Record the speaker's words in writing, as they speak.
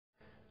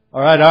All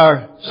right,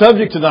 our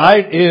subject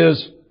tonight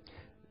is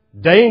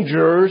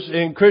dangers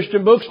in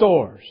Christian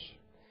bookstores.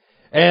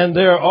 And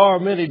there are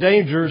many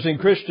dangers in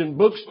Christian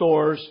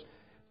bookstores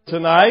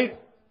tonight.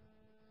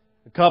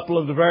 A couple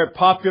of the very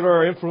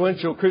popular,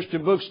 influential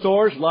Christian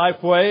bookstores,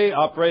 Lifeway,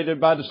 operated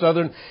by the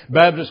Southern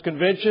Baptist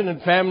Convention,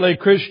 and Family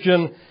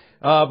Christian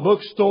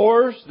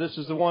bookstores. This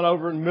is the one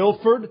over in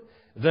Milford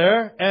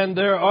there. And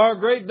there are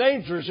great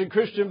dangers in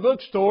Christian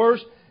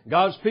bookstores.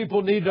 God's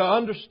people need to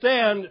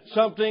understand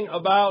something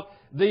about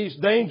these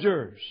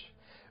dangers.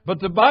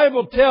 But the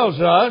Bible tells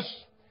us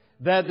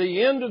that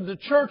the end of the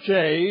church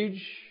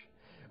age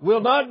will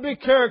not be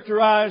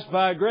characterized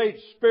by a great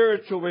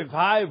spiritual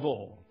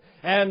revival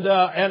and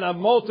a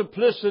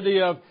multiplicity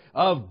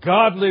of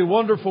godly,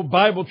 wonderful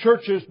Bible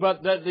churches,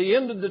 but that the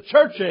end of the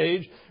church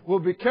age will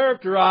be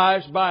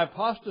characterized by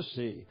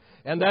apostasy.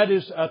 And that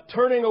is a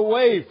turning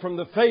away from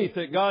the faith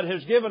that God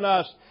has given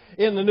us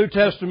in the New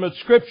Testament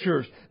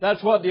Scriptures.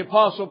 That's what the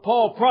Apostle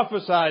Paul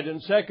prophesied in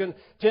 2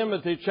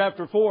 Timothy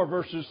chapter 4,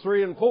 verses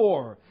 3 and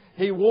 4.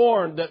 He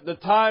warned that the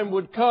time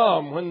would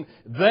come when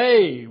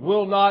they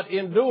will not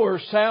endure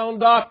sound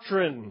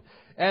doctrine.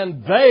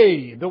 And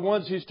they, the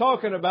ones he's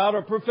talking about,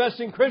 are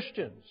professing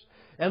Christians.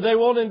 And they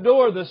won't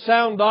endure the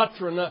sound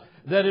doctrine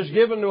that is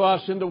given to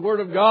us in the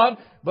Word of God,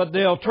 but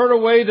they'll turn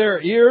away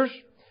their ears.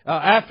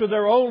 After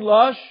their own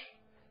lust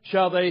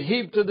shall they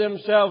heap to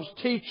themselves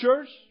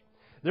teachers.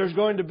 There's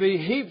going to be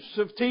heaps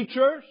of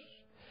teachers.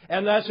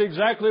 And that's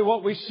exactly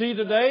what we see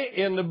today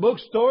in the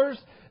bookstores.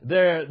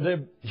 They're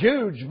the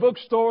huge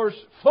bookstores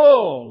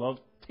full of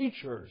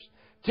teachers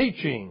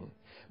teaching.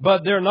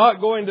 But they're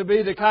not going to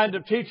be the kind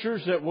of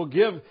teachers that will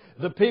give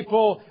the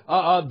people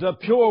the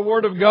pure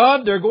Word of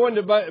God. They're going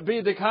to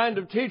be the kind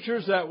of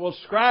teachers that will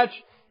scratch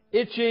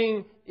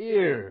itching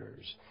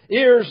ears.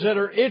 Ears that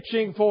are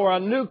itching for a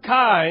new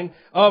kind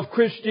of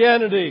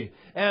Christianity.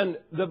 And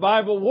the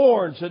Bible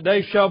warns that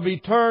they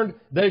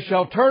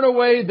shall turn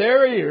away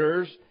their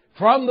ears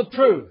from the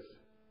truth.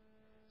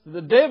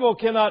 The devil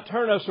cannot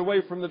turn us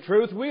away from the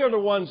truth. We are the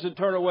ones that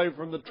turn away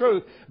from the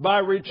truth by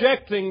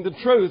rejecting the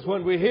truth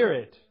when we hear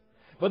it.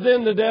 But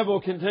then the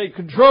devil can take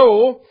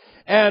control,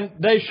 and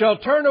they shall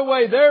turn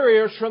away their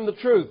ears from the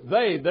truth.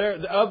 They,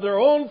 of their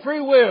own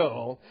free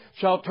will,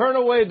 shall turn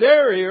away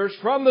their ears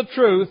from the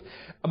truth,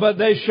 but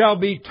they shall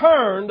be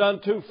turned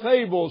unto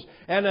fables.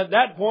 And at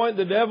that point,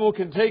 the devil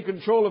can take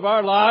control of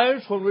our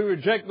lives when we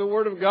reject the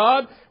Word of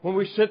God, when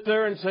we sit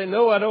there and say,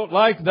 no, I don't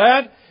like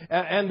that.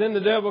 And then the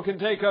devil can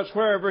take us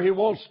wherever he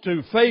wants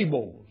to.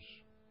 Fables.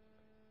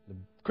 The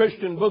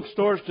Christian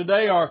bookstores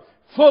today are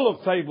full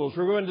of fables.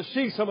 We're going to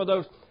see some of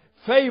those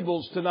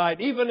fables tonight,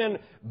 even in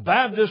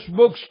Baptist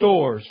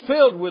bookstores,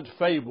 filled with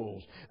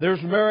fables. There's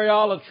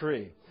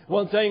Mariolatry.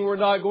 One thing we're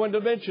not going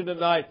to mention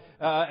tonight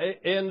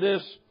in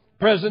this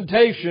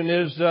presentation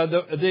is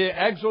the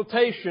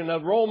exaltation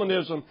of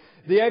Romanism,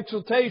 the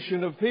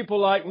exaltation of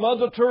people like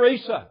Mother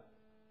Teresa.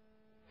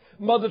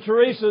 Mother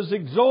Teresa is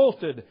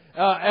exalted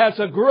as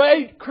a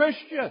great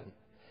Christian.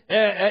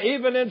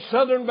 Even in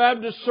Southern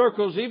Baptist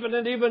circles, even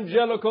in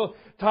evangelical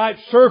type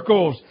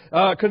circles,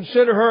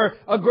 consider her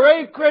a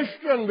great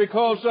Christian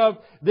because of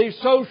the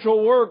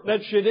social work that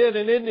she did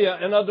in India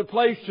and other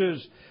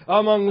places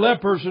among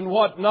lepers and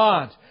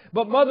whatnot.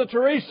 But Mother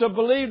Teresa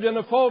believed in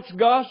a false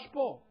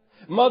gospel.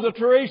 Mother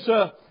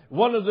Teresa,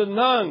 one of the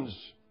nuns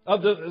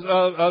of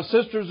the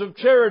Sisters of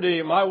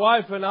Charity, my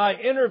wife and I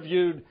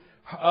interviewed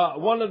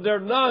one of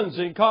their nuns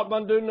in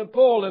Kathmandu,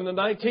 Nepal in the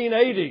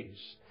 1980s.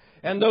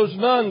 And those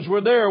nuns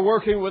were there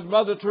working with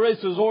Mother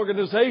Teresa's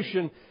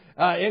organization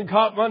in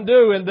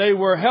Kathmandu, and they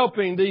were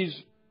helping these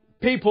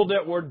people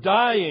that were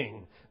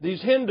dying, these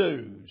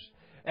Hindus,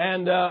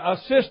 and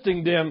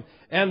assisting them.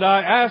 And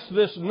I asked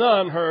this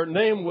nun, her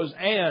name was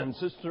Anne,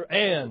 Sister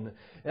Anne,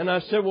 and I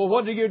said, well,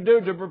 what do you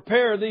do to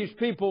prepare these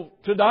people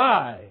to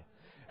die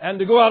and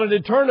to go out in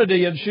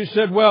eternity? And she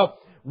said, well,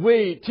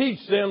 we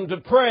teach them to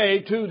pray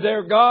to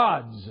their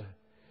gods.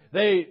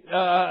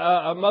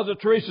 Mother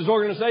Teresa's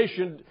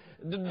organization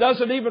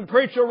doesn't even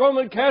preach a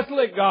Roman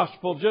Catholic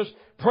gospel. Just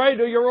pray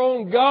to your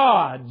own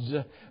gods.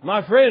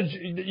 My friends,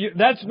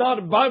 that's not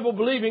a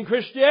Bible-believing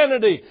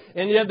Christianity.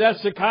 And yet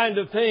that's the kind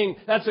of thing,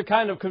 that's the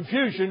kind of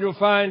confusion you'll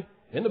find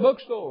in the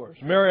bookstores.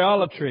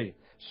 Mariolatry,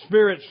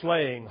 spirit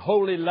slaying,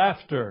 holy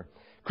laughter,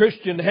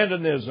 Christian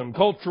hedonism,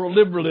 cultural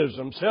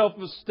liberalism,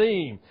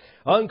 self-esteem,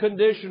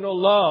 unconditional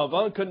love,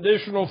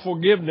 unconditional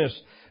forgiveness,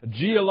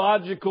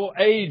 geological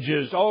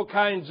ages, all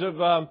kinds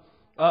of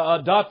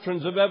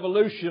doctrines of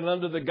evolution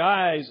under the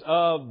guise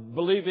of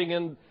believing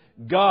in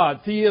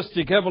God.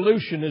 Theistic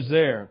evolution is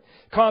there.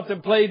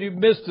 Contemplative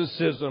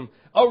mysticism.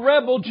 A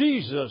rebel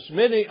Jesus.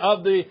 Many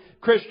of the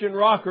Christian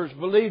rockers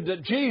believe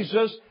that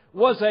Jesus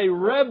was a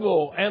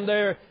rebel, and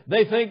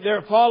they think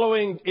they're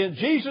following in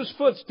Jesus'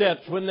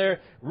 footsteps when they're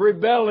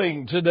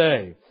rebelling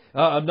today.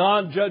 A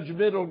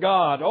non-judgmental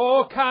God.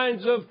 All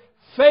kinds of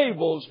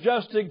fables,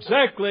 just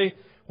exactly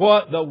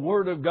what the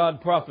Word of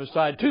God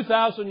prophesied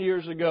 2,000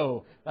 years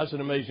ago. That's an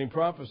amazing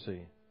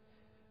prophecy.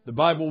 The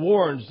Bible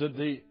warns that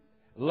the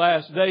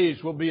last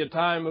days will be a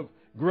time of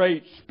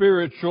great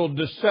spiritual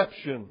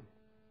deception.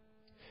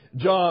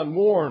 John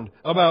warned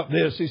about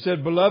this. He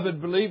said,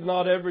 "Beloved, believe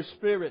not every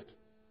spirit."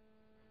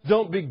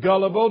 Don't be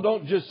gullible.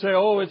 Don't just say,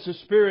 "Oh, it's a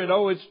spirit.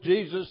 Oh, it's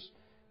Jesus."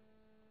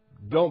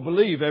 Don't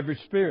believe every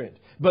spirit.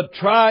 But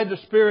try the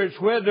spirits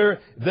whether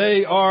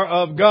they are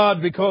of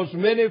God, because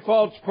many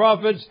false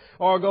prophets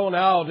are gone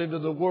out into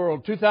the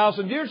world.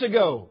 2,000 years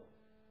ago,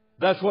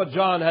 that's what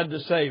John had to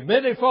say.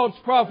 Many false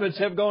prophets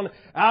have gone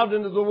out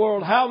into the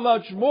world. How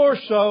much more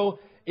so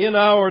in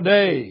our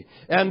day?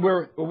 And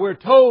we're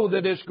told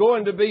that it's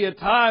going to be a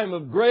time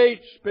of great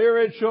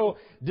spiritual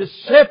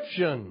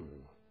deception.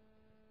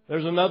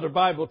 There's another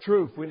Bible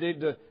truth we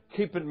need to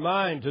keep in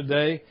mind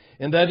today,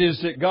 and that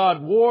is that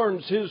God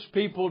warns His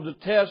people to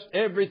test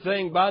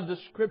everything by the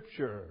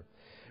Scripture.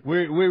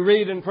 We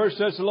read in 1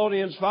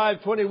 Thessalonians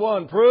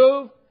 5:21,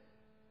 "Prove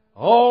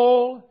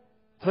all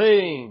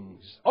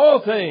things." All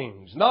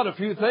things. Not a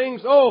few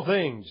things, all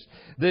things.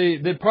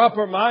 The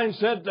proper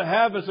mindset to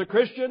have as a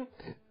Christian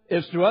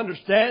is to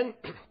understand,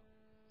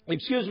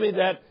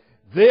 that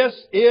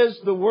this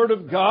is the Word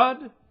of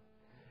God,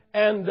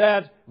 and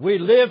that we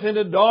live in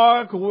a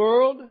dark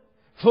world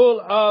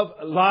full of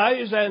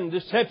lies and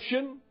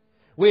deception.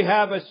 We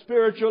have a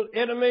spiritual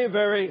enemy,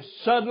 very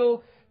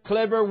subtle,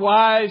 clever,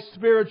 wise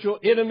spiritual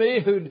enemy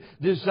who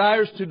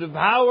desires to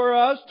devour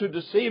us, to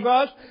deceive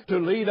us, to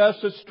lead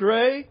us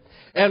astray.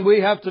 And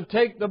we have to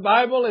take the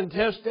Bible and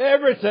test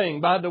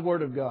everything by the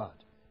Word of God.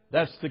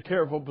 That's the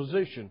careful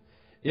position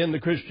in the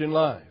Christian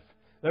life.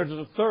 There's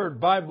a third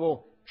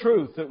Bible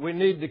truth that we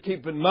need to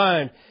keep in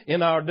mind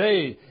in our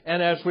day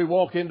and as we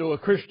walk into a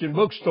Christian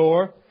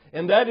bookstore,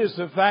 and that is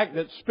the fact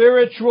that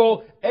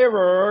spiritual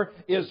error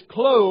is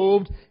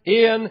clothed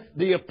in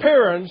the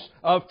appearance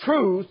of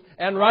truth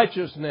and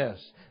righteousness.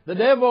 The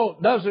devil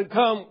doesn't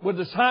come with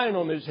a sign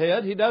on his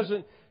head. He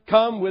doesn't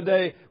come with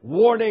a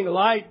warning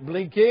light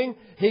blinking.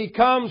 He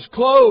comes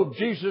clothed.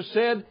 Jesus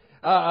said,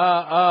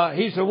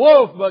 he's a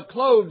wolf, but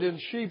clothed in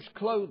sheep's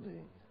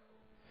clothing.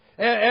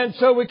 And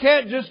so we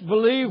can't just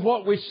believe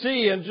what we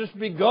see and just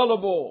be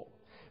gullible.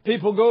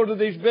 People go to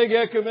these big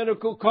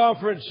ecumenical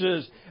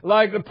conferences,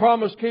 like the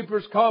Promise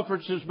Keepers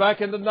conferences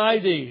back in the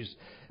 90s.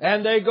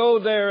 And they go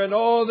there, and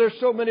there's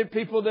so many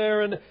people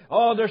there, and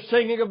they're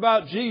singing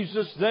about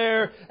Jesus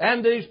there.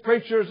 And these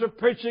preachers are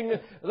preaching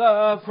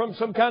from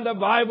some kind of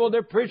Bible.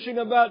 They're preaching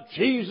about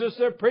Jesus.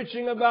 They're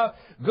preaching about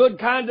good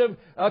kind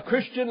of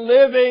Christian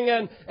living.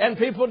 And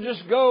people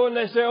just go and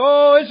they say,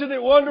 "Oh, isn't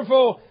it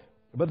wonderful?"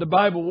 But the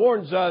Bible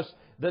warns us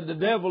that the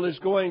devil is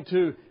going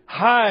to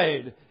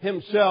hide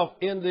himself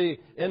in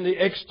the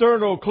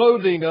external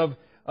clothing of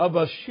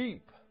a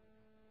sheep.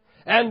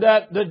 And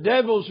that the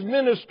devil's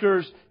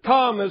ministers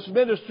come as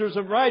ministers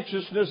of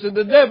righteousness, and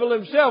the devil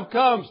himself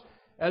comes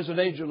as an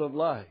angel of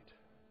light.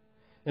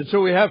 And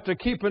so we have to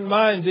keep in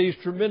mind these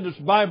tremendous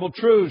Bible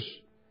truths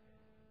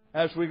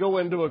as we go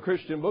into a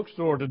Christian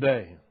bookstore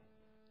today.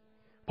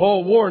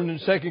 Paul warned in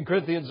 2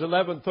 Corinthians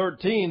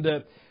 11:13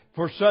 that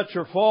for such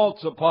are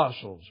false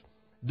apostles,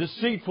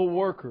 deceitful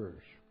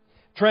workers,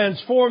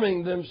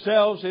 transforming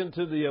themselves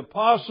into the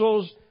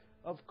apostles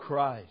of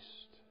Christ.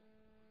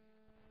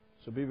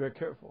 So be very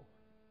careful.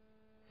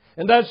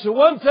 And that's the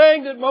one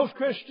thing that most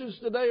Christians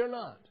today are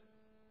not.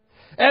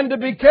 And to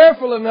be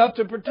careful enough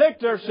to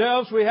protect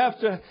ourselves, we have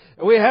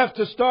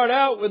to start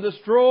out with a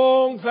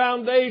strong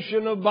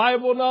foundation of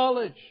Bible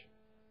knowledge.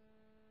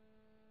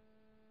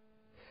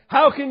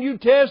 How can you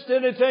test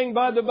anything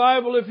by the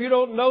Bible if you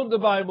don't know the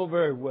Bible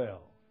very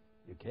well?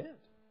 You can't.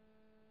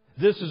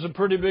 This is a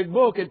pretty big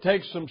book. It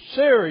takes some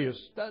serious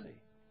study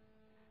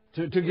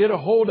to get a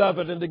hold of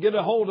it, and to get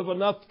a hold of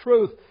enough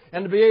truth,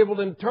 and to be able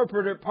to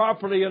interpret it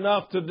properly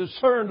enough to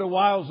discern the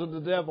wiles of the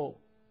devil.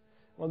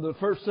 One of the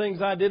first thing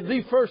I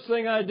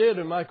did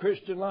in my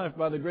Christian life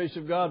by the grace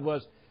of God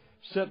was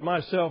set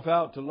myself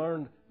out to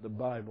learn the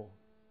Bible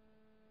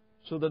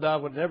so that I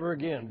would never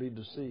again be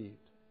deceived.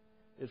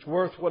 It's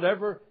worth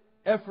whatever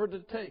effort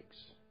it takes.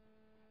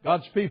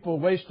 God's people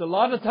waste a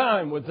lot of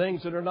time with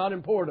things that are not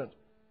important.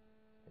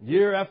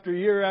 Year after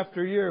year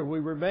after year, we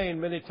remain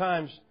many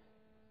times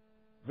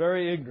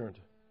very ignorant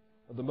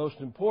of the most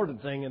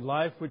important thing in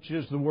life, which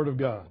is the Word of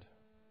God.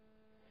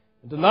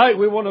 And tonight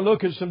we want to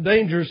look at some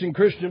dangers in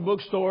Christian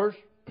bookstores.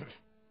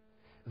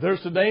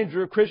 There's the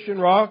danger of Christian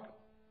rock.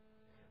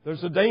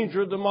 There's the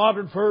danger of the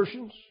modern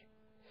versions.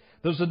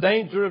 There's the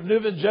danger of new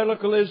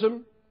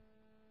evangelicalism.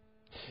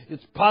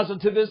 It's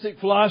positivistic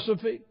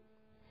philosophy.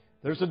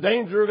 There's the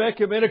danger of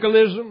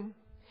ecumenicalism.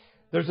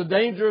 There's the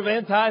danger of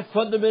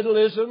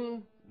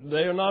anti-fundamentalism.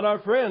 They are not our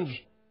friends.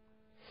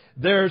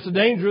 There's the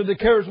danger of the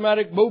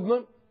charismatic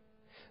movement.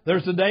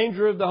 There's the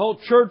danger of the whole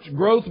church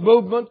growth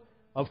movement,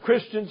 of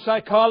Christian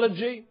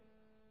psychology,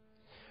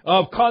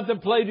 of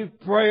contemplative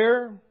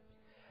prayer,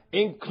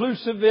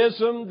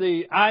 inclusivism,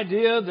 the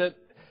idea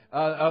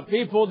that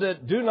people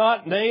that do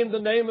not name the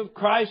name of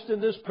Christ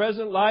in this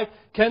present life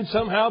can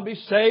somehow be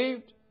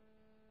saved.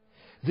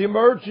 The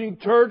emerging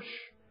church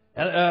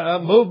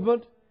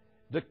movement,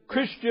 the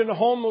Christian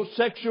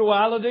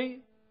homosexuality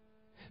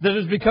that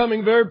is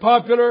becoming very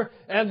popular,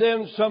 and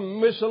then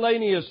some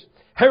miscellaneous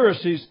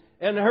heresies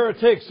and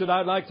heretics that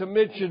I'd like to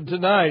mention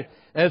tonight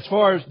as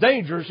far as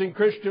dangers in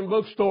Christian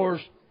bookstores.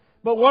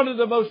 But one of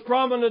the most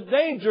prominent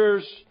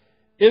dangers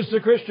is the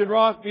Christian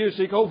rock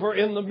music over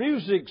in the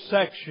music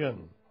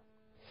section.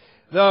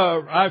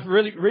 I've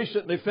really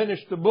recently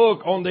finished a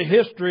book on the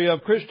history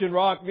of Christian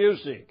rock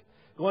music,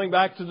 going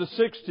back to the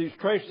 60s,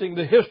 tracing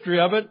the history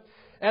of it.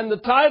 And the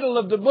title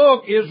of the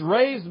book is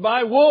Raised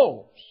by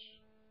Wolves.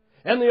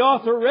 And the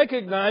author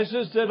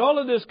recognizes that all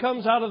of this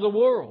comes out of the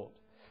world.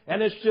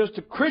 And it's just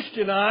a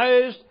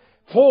Christianized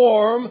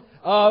form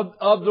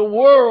of the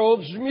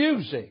world's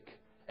music.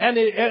 And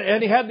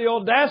he had the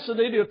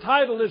audacity to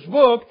title this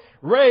book,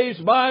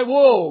 Raised by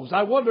Wolves.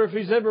 I wonder if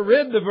he's ever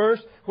read the verse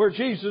where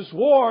Jesus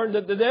warned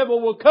that the devil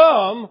will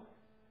come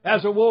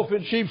as a wolf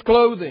in sheep's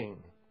clothing.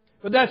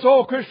 But that's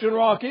all Christian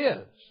rock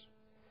is.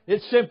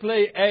 It's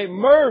simply a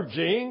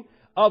merging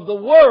of the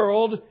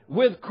world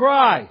with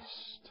Christ.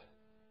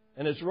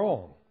 And it's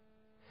wrong.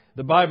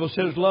 The Bible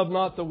says, love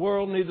not the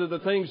world, neither the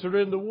things that are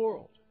in the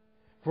world.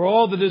 For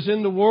all that is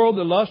in the world,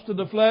 the lust of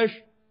the flesh,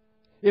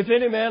 if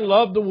any man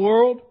love the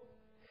world,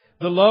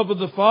 the love of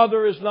the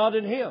Father is not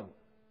in him.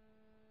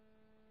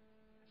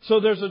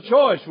 So there's a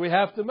choice we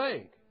have to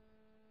make.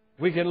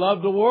 We can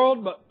love the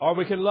world, or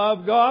we can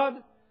love God,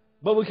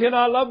 but we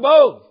cannot love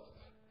both.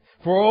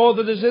 For all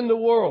that is in the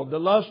world, the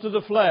lust of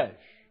the flesh,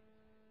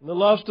 and the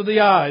lust of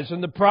the eyes,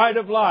 and the pride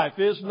of life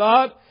is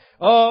not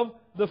of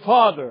the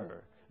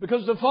Father,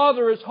 because the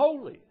Father is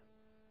holy.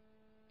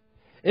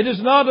 It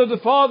is not of the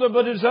Father,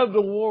 but is of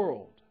the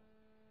world.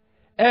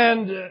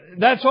 And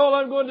that's all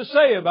I'm going to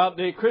say about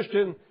the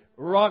Christian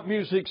rock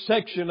music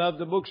section of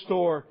the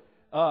bookstore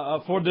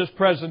for this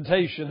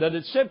presentation. That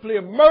it's simply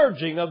a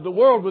merging of the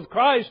world with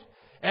Christ,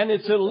 and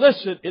it's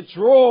illicit, it's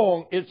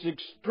wrong, it's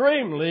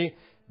extremely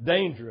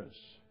dangerous.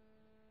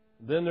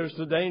 Then there's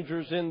the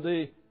dangers in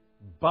the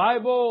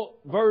Bible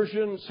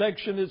version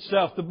section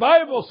itself. The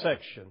Bible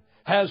section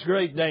has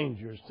great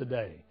dangers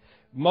today.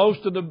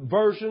 Most of the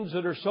versions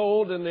that are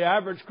sold in the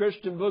average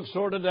Christian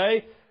bookstore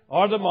today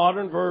are the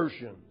modern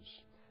versions.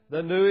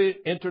 The New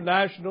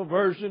International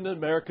Version, the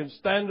American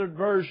Standard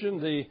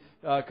Version, the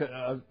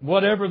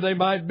whatever they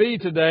might be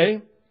today.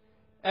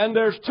 And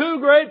there's two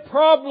great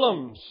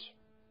problems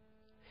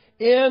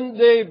in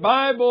the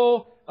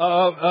Bible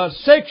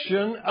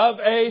section of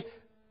a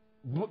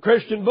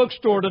Christian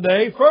bookstore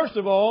today. First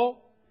of all,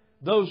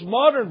 those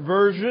modern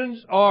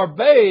versions are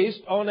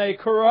based on a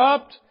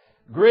corrupt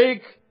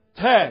Greek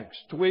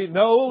text. We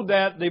know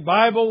that the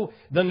Bible,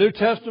 the New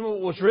Testament,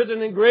 was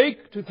written in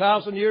Greek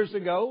 2,000 years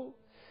ago,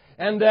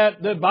 and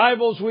that the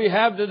Bibles we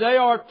have today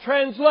are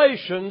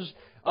translations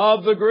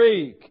of the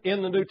Greek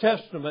in the New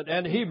Testament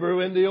and Hebrew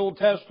in the Old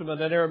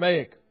Testament and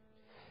Aramaic.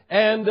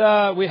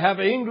 And we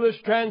have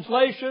English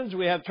translations.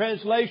 We have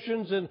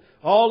translations in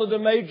all of the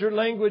major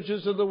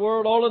languages of the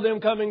world, all of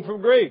them coming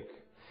from Greek.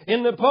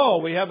 In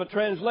Nepal, we have a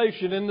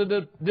translation in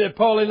the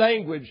Nepali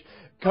language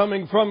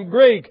coming from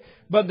Greek.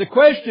 But the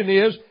question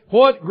is,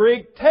 what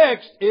Greek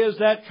text is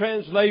that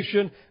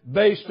translation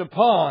based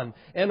upon?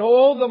 And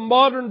all the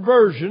modern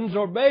versions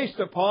are based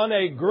upon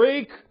a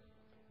Greek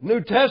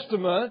New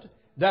Testament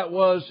that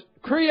was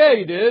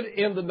created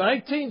in the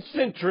 19th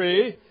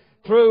century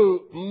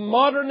through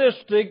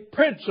modernistic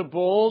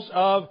principles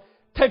of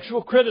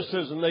textual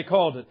criticism, they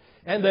called it.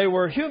 And they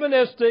were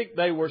humanistic,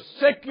 they were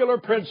secular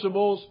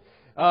principles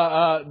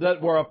that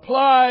were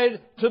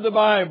applied to the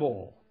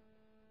Bible.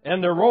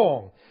 And they're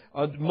wrong.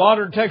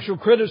 Modern textual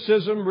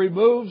criticism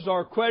removes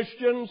or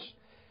questions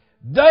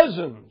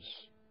dozens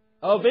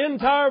of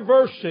entire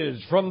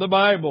verses from the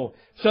Bible,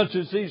 such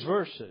as these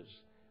verses.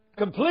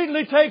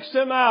 Completely takes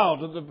them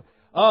out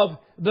of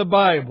the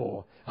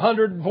Bible.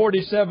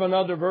 147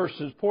 other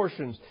verses,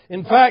 portions.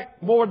 In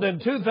fact, more than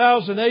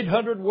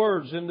 2,800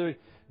 words in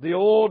the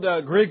old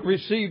Greek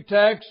received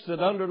text that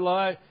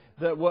underlie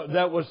that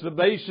was the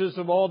basis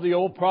of all the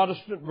old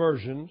Protestant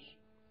versions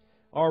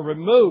are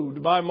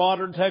removed by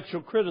modern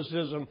textual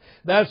criticism.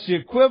 That's the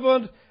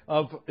equivalent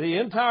of the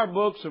entire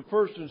books of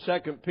 1st and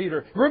 2nd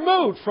Peter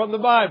removed from the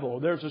Bible.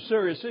 There's a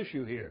serious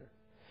issue here.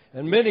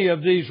 And many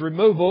of these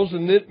removals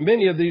and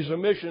many of these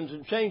omissions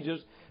and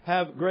changes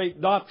have great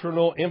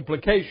doctrinal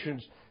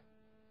implications.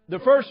 The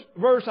first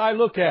verse I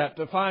look at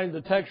to find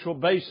the textual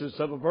basis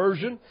of a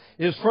version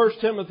is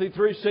 1 Timothy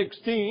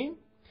 3:16,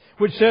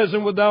 which says,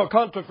 "And without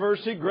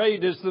controversy,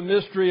 great is the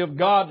mystery of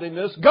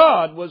godliness.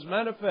 God was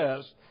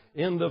manifest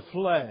in the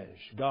flesh."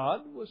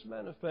 God was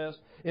manifest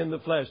in the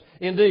flesh.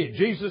 Indeed,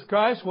 Jesus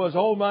Christ was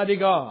Almighty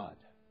God.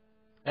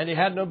 And He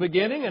had no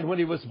beginning. And when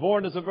He was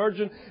born as a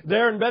virgin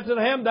there in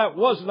Bethlehem, that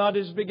was not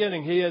His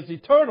beginning. He is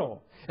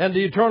eternal and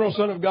the eternal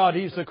Son of God.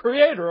 He's the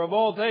Creator of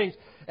all things.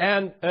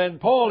 And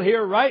Paul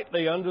here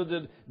rightly, under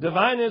the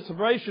divine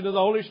inspiration of the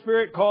Holy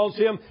Spirit, calls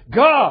Him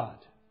God.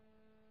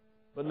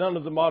 But none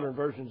of the modern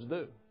versions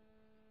do.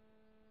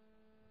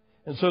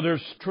 And so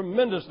there's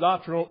tremendous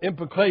doctrinal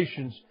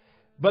implications.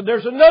 But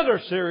there's another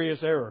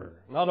serious error.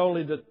 Not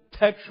only the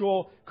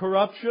textual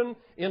corruption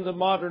in the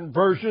modern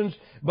versions,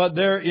 but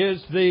there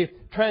is the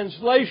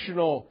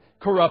translational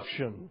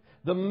corruption.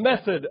 the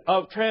method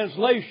of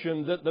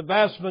translation that the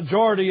vast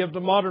majority of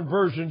the modern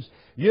versions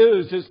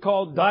use is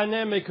called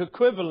dynamic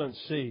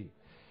equivalency.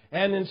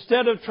 And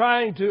instead of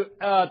trying to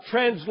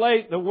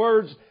translate the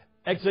words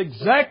as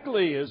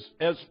exactly as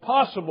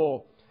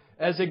possible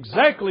into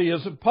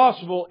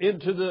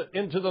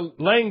the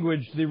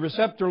language, the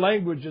receptor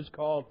language is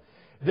called,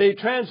 the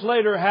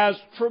translator has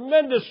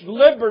tremendous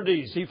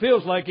liberties. He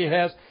feels like he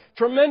has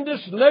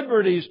tremendous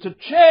liberties to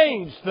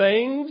change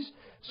things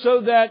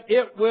so that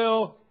it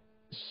will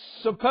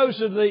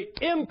supposedly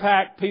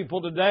impact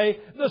people today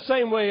the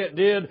same way it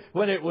did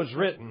when it was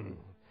written.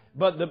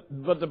 But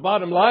the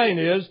bottom line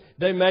is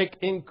they make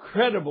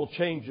incredible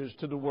changes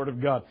to the Word of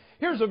God.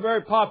 Here's a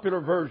very popular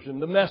version,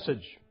 the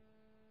Message.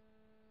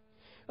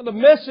 And the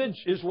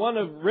Message is one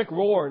of Rick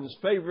Warren's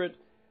favorite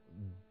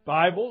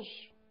Bibles.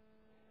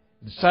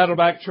 The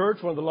Saddleback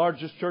Church, one of the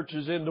largest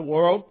churches in the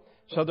world,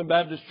 Southern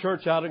Baptist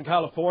Church out in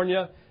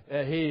California.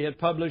 He had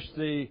published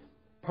the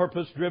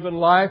Purpose-Driven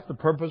Life, the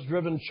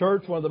Purpose-Driven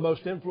Church, one of the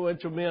most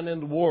influential men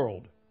in the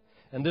world.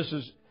 And this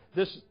is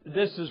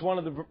one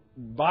of the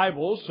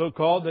Bibles,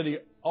 so-called, that he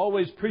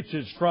always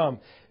preaches from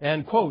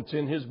and quotes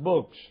in his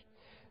books.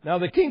 Now,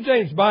 the King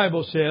James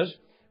Bible says,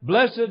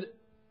 blessed,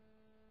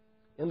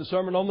 in the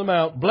Sermon on the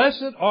Mount,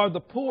 blessed are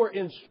the poor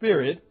in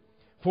spirit,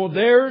 for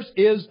theirs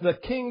is the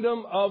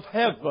kingdom of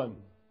heaven.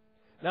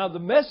 Now, the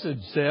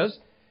Message says,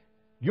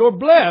 you're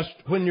blessed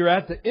when you're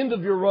at the end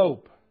of your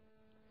rope.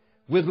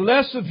 With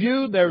less of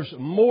you, there's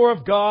more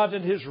of God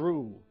and His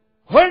rule.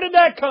 Where did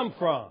that come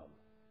from?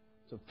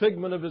 It's a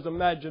figment of his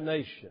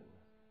imagination.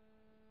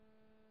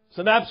 It's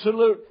an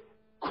absolute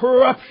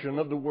corruption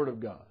of the Word of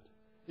God.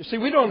 You see,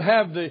 we don't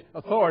have the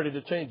authority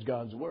to change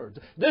God's Word.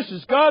 This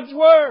is God's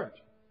Word.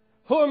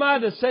 Who am I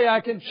to say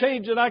I can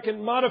change it, I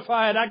can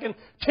modify it, I can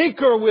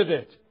tinker with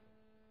it?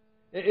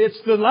 It's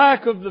the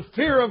lack of the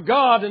fear of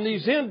God in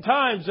these end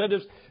times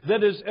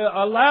that has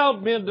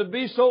allowed men to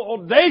be so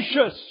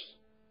audacious.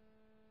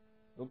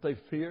 Don't they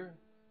fear?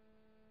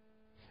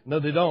 No,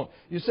 they don't.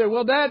 You say,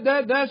 well,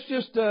 that's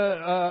just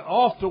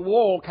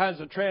off-the-wall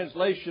kinds of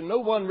translation. No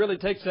one really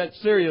takes that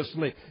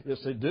seriously. Yes,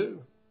 they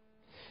do.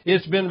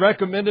 It's been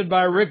recommended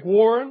by Rick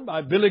Warren,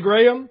 by Billy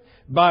Graham,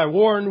 by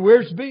Warren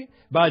Wiersbe,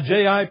 by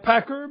J.I.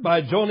 Packer,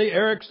 by Joni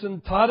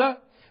Eareckson Tada,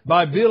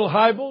 by Bill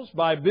Hybels,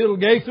 by Bill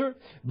Gaither,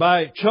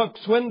 by Chuck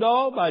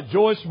Swindoll, by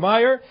Joyce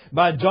Meyer,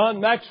 by John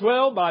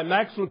Maxwell, by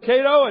Max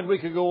Lucado, and we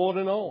could go on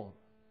and on.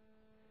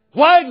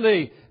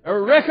 Widely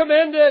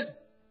recommended.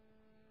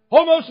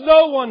 Almost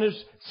no one is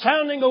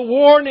sounding a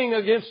warning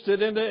against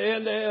it in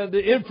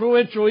the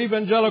influential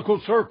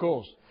evangelical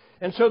circles.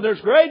 And so there's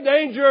great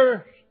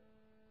danger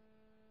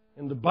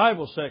in the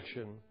Bible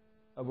section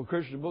of a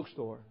Christian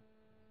bookstore.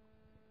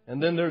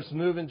 And then there's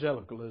New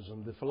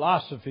Evangelicalism, the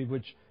philosophy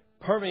which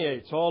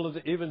permeates all of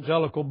the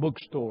evangelical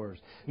bookstores.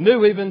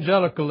 New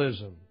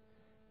Evangelicalism.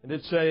 And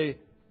it's a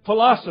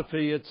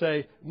philosophy, it's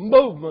a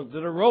movement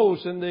that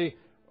arose in the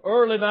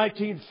early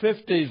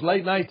 1950s,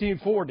 late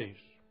 1940s.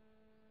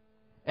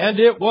 And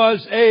it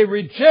was a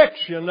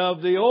rejection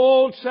of the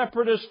old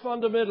separatist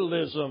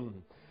fundamentalism,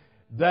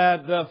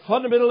 that the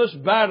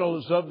fundamentalist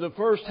battles of the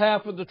first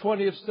half of the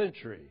 20th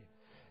century.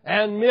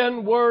 And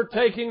men were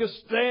taking a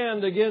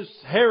stand against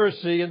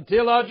heresy and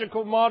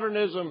theological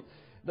modernism.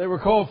 They were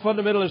called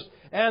fundamentalists.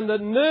 And the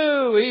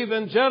new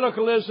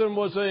evangelicalism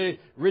was a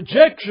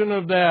rejection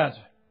of that.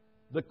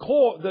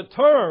 The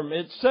term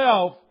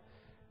itself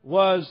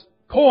was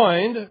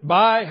coined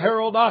by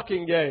Harold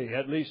Ockenga.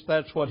 At least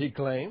that's what he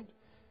claimed.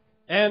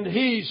 And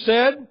he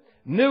said,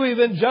 New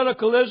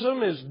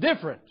Evangelicalism is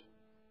different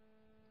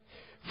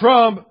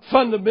from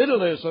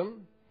fundamentalism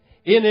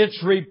in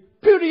its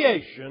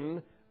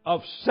repudiation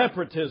of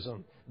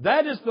separatism.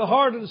 That is the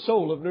heart and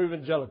soul of New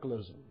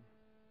Evangelicalism.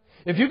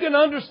 If you can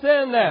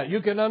understand that,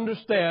 you can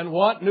understand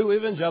what New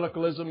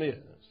Evangelicalism is.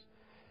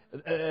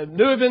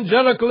 New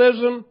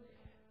Evangelicalism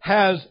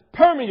has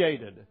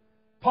permeated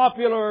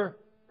popular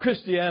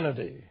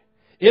Christianity.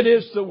 It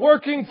is the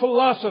working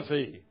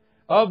philosophy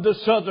of the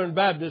Southern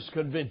Baptist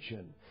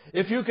Convention.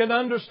 If you can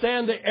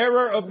understand the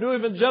error of New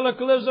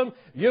Evangelicalism,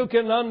 you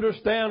can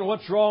understand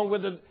what's wrong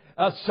with the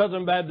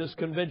Southern Baptist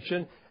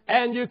Convention.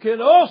 And you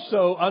can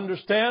also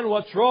understand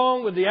what's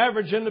wrong with the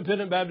average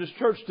independent Baptist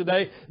church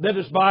today that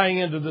is buying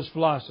into this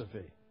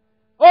philosophy.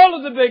 All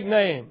of the big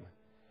name,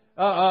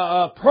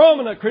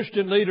 prominent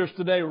Christian leaders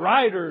today,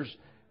 writers,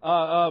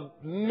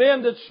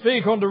 men that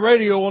speak on the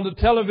radio, on the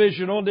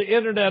television, on the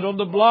internet, on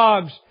the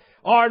blogs,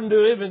 are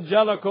New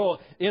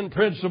Evangelical in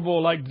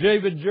principle, like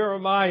David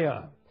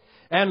Jeremiah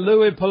and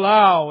Louis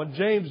Palau and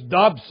James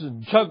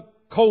Dobson, Chuck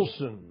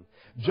Colson,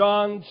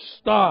 John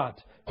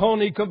Stott,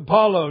 Tony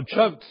Campolo,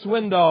 Chuck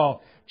Swindoll,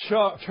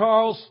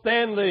 Charles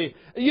Stanley,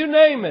 you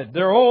name it.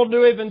 They're all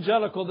New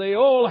Evangelical. They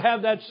all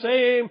have that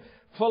same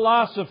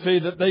philosophy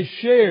that they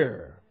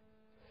share.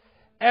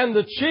 And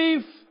the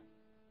chief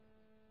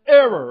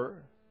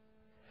error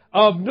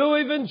of New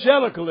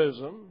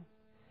Evangelicalism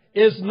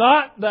is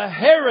not the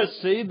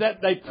heresy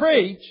that they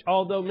preach,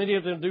 although many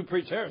of them do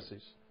preach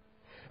heresies.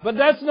 But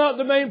that's not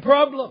the main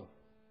problem.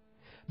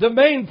 The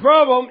main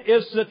problem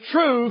is the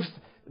truth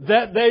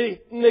that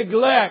they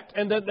neglect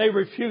and that they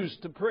refuse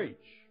to preach.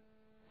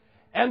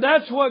 And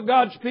that's what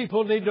God's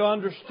people need to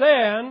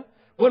understand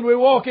when we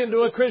walk into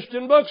a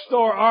Christian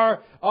bookstore.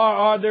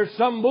 Or there's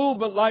some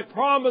movement like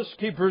Promise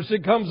Keepers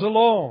that comes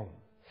along.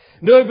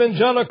 New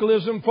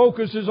evangelicalism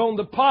focuses on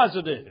the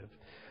positive,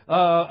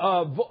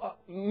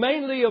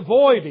 mainly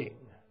avoiding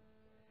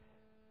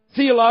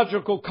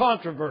theological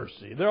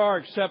controversy. There are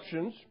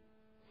exceptions.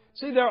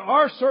 See, there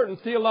are certain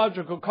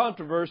theological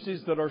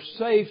controversies that are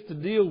safe to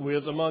deal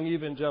with among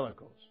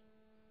evangelicals.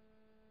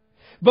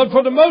 But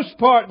for the most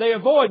part, they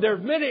avoid. There are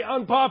many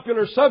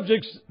unpopular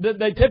subjects that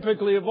they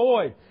typically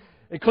avoid.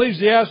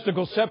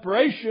 Ecclesiastical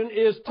separation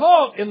is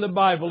taught in the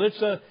Bible.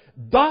 It's a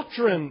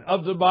doctrine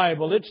of the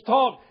Bible. It's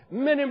taught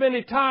many,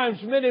 many times,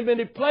 many,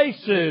 many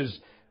places.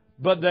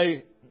 But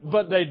they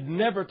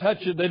never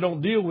touch it. They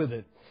don't deal with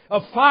it.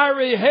 A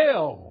fiery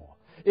hell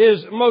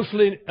is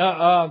mostly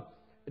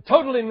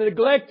totally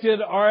neglected,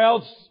 or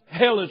else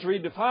hell is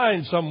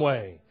redefined some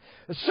way.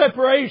 A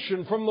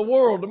separation from the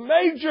world, a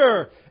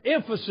major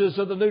emphasis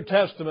of the New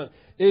Testament,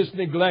 is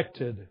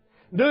neglected.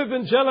 New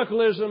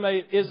evangelicalism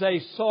is a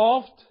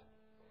soft,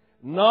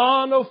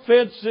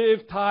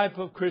 non-offensive type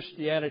of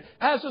Christianity.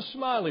 Has a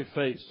smiley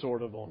face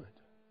sort of on it.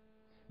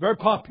 Very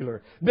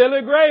popular.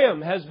 Billy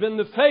Graham has been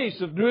the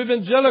face of New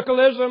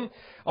evangelicalism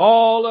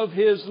all of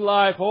his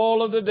life,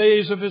 all of the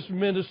days of his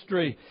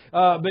ministry,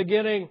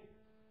 beginning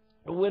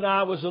when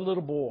I was a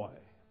little boy.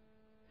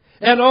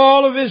 And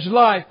all of his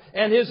life.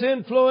 And his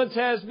influence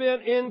has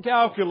been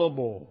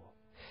incalculable.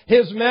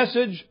 His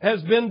message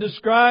has been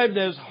described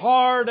as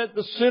hard at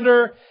the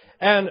center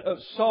and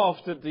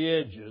soft at the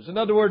edges. In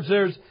other words,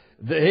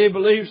 he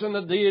believes in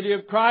the deity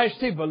of Christ.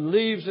 He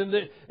believes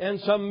in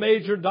some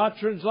major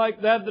doctrines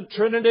like that, the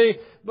Trinity.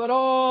 But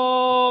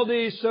all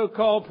these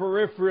so-called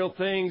peripheral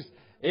things,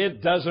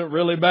 it doesn't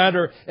really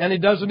matter. And he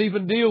doesn't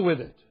even deal with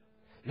it.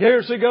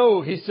 Years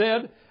ago, he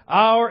said,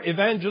 our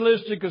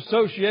evangelistic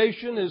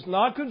association is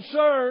not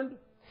concerned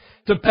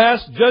to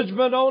pass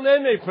judgment on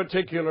any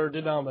particular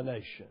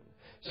denomination.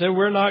 So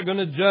we're not going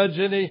to judge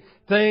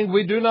anything.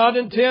 We do not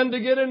intend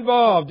to get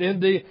involved in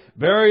the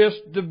various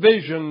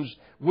divisions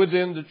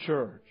within the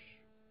church.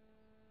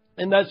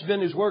 And that's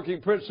been his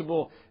working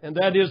principle, and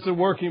that is the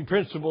working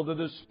principle that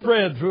has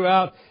spread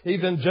throughout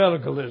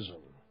evangelicalism.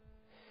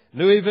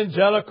 New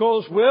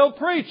evangelicals will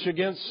preach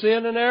against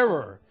sin and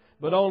error,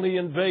 but only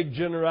in vague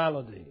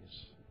generalities.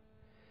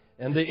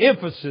 And the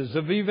emphasis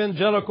of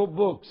evangelical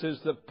books is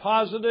the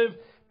positive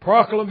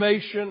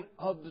proclamation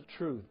of the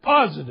truth.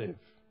 Positive.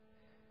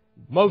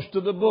 Most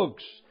of the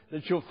books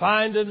that you'll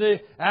find in the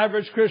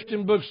average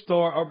Christian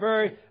bookstore are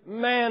very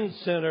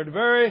man-centered,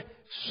 very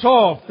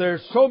soft.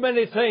 There's so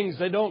many things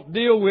they don't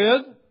deal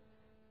with.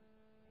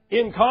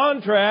 In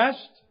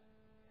contrast,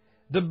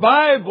 the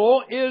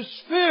Bible is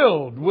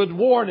filled with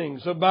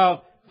warnings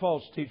about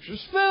false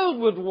teachers.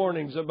 Filled with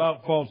warnings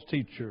about false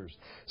teachers.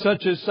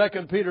 Such as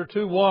 2 Peter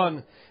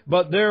 2:1.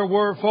 But there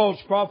were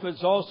false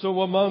prophets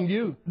also among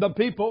you, the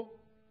people.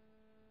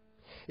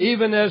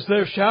 Even as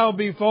there shall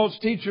be false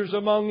teachers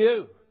among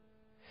you,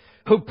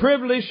 who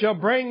privily shall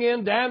bring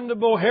in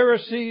damnable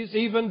heresies,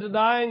 even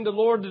denying the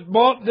Lord that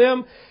bought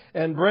them,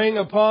 and bring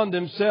upon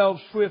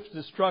themselves swift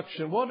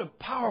destruction. What a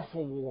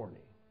powerful warning.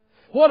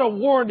 What a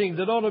warning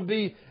that ought to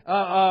be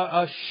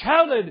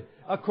shouted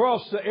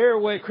across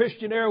the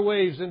Christian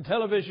airwaves and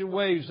television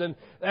waves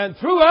and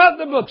throughout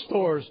the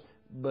bookstores.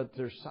 But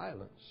there's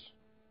silence.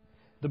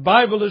 The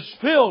Bible is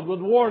filled with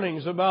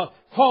warnings about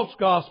false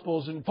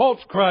gospels and false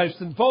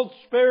Christ and false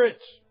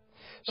spirits.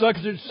 Such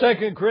as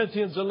 2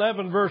 Corinthians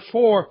 11 verse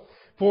 4,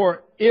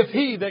 for if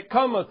he that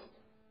cometh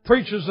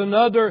preaches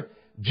another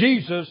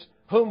Jesus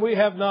whom we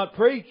have not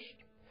preached,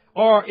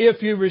 or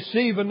if you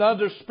receive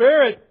another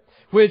spirit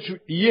which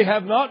ye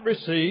have not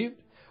received,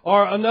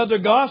 or another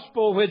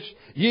gospel which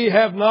ye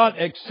have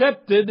not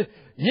accepted,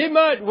 ye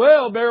might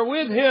well bear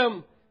with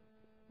him.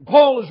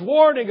 Paul is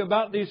warning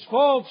about these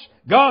false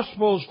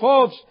gospels,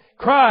 false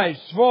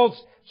Christs, false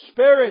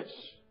spirits.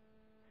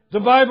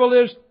 The Bible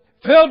is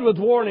filled with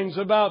warnings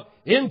about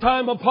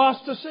end-time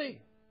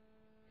apostasy.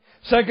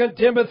 2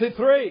 Timothy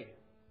 3.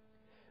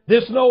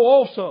 This know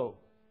also,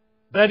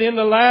 that in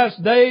the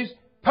last days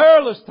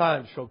perilous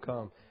times shall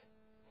come.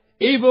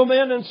 Evil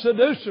men and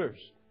seducers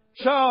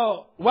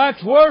shall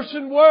wax worse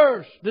and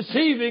worse,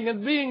 deceiving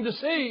and being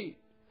deceived.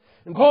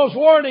 And Paul's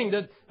warning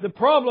that the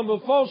problem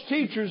of false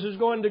teachers is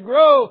going to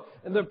grow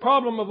and the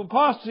problem of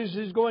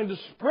apostasy is going to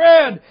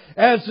spread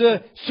as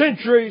the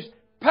centuries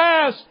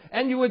pass.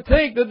 And you would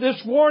think that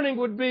this warning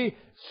would be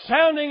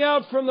sounding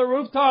out from the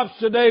rooftops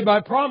today by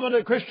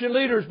prominent Christian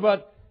leaders,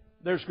 but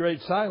there's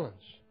great silence.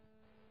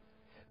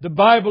 The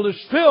Bible is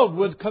filled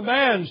with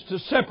commands to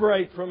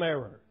separate from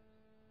error,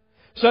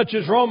 such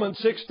as Romans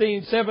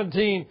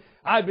 16:17,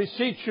 I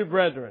beseech you,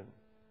 brethren,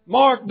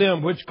 mark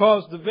them which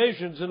cause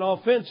divisions and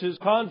offenses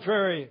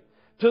contrary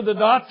to the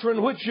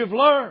doctrine which you've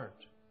learned.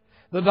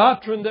 The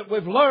doctrine that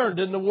we've learned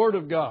in the Word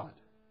of God.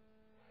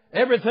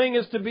 Everything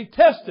is to be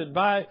tested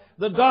by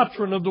the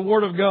doctrine of the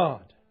Word of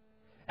God.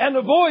 And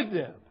avoid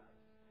them.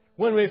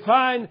 when we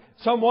find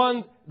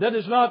someone that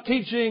is not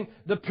teaching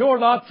the pure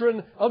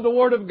doctrine of the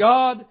Word of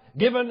God,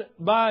 given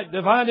by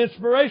divine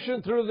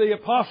inspiration through the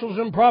apostles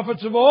and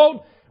prophets of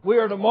old, we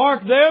are to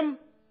mark them,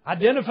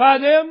 identify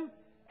them,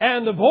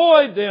 and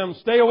avoid them,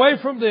 stay away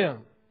from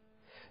them.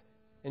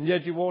 And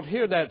yet you won't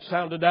hear that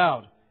sounded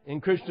out in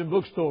Christian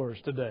bookstores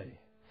today.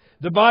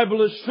 The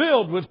Bible is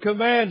filled with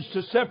commands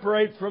to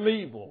separate from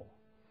evil.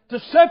 To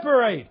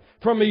separate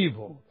from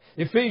evil.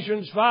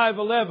 Ephesians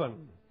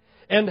 5:11.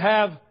 And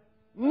have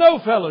no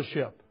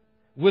fellowship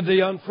with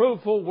the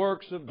unfruitful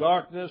works of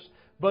darkness,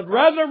 but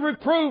rather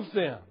reprove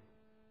them.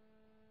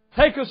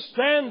 Take a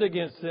stand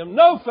against them.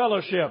 No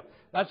fellowship.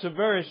 That's a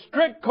very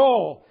strict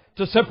call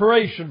to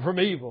separation from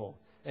evil.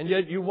 And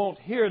yet you won't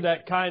hear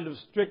that kind of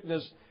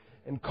strictness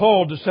and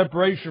call to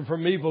separation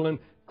from evil in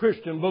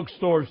Christian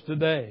bookstores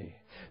today.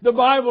 The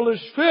Bible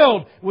is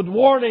filled with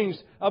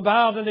warnings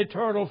about an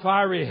eternal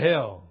fiery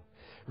hell.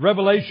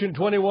 Revelation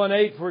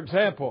 21:8, for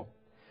example.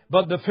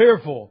 But the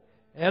fearful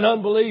and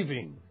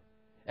unbelieving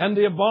and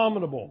the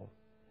abominable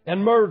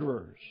and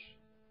murderers,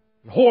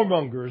 and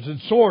whoremongers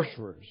and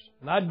sorcerers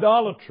and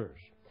idolaters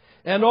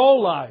and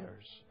all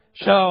liars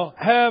shall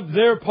have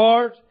their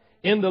part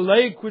in the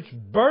lake which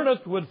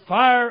burneth with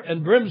fire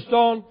and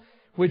brimstone,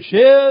 which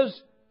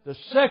is the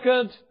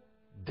second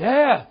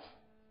death.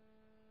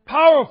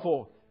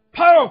 Powerful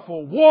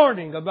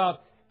warning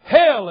about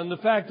hell and the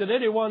fact that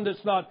anyone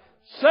that's not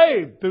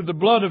saved through the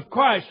blood of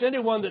Christ,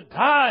 anyone that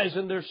dies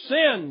in their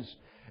sins,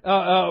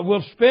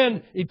 will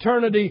spend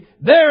eternity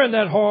there in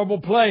that horrible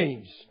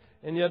place.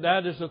 And yet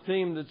that is a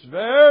theme that's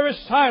very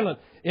silent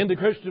in the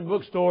Christian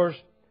bookstores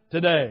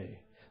today.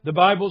 The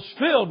Bible's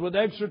filled with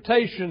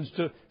exhortations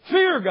to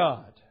fear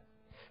God.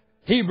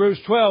 Hebrews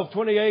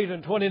 12:28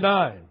 and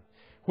 29.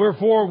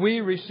 Wherefore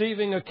we,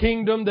 receiving a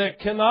kingdom that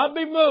cannot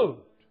be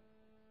moved,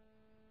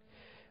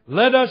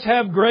 let us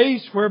have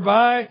grace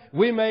whereby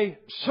we may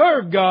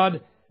serve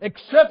God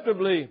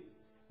acceptably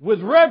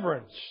with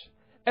reverence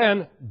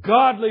and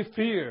godly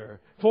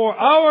fear. For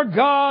our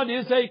God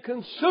is a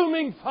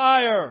consuming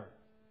fire.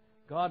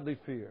 Godly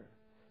fear.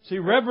 See,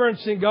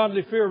 reverence and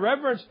godly fear.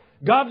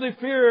 Godly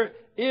fear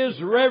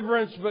is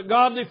reverence, but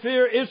godly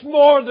fear is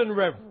more than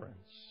reverence.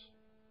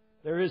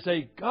 There is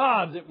a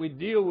God that we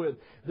deal with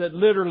that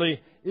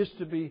literally is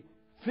to be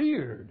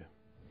feared.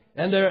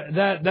 And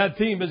that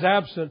theme is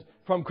absent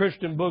from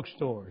Christian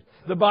bookstores.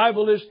 The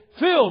Bible is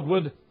filled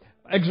with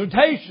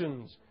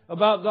exhortations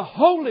about the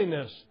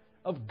holiness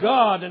of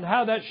God and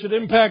how that should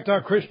impact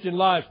our Christian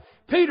lives.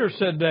 Peter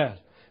said that.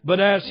 But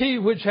as He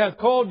which hath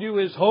called you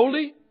is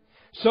holy,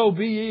 so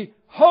be ye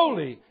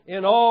holy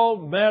in all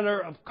manner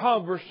of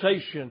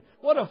conversation.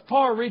 What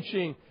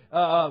far-reaching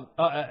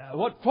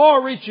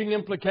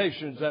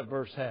implications that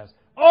verse has.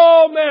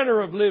 All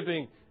manner of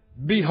living,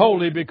 be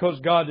holy because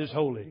God is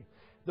holy.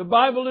 The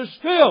Bible is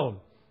filled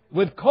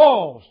with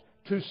calls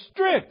to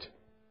strict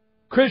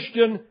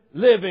Christian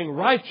living,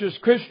 righteous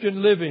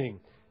Christian living.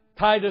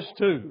 Titus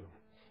 2.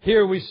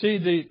 Here we see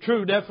the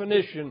true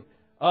definition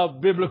of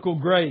biblical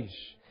grace.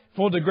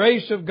 For the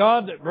grace of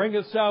God that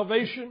bringeth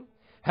salvation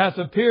hath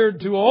appeared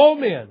to all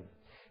men,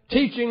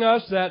 teaching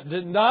us that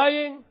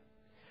denying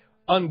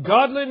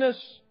ungodliness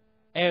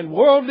and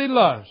worldly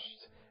lust,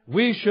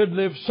 we should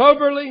live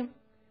soberly,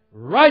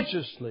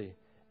 righteously,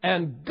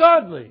 and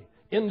godly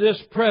in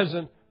this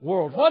present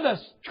world. What a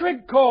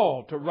strict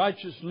call to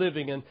righteous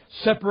living and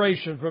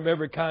separation from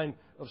every kind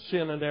of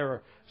sin and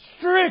error.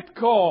 Strict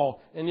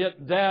call, and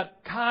yet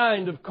that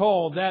kind of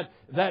call, that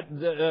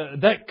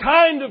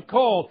kind of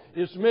call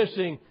is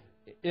missing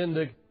in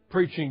the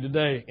preaching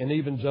today in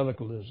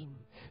evangelicalism.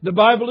 The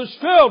Bible is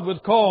filled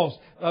with calls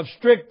of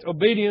strict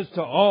obedience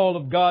to all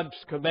of God's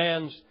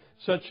commands,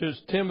 such as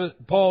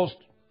Paul's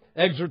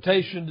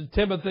exhortation to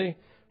Timothy,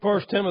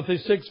 1 Timothy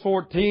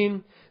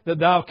 6:14, that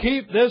thou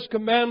keep this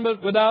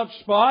commandment without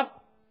spot.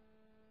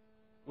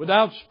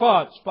 Without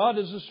spot. Spot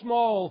is a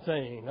small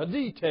thing, a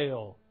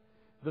detail.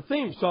 The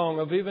theme song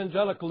of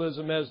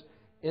evangelicalism has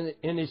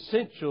in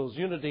essentials,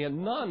 unity,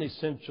 and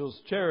non-essentials,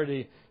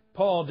 charity.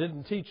 Paul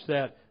didn't teach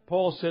that.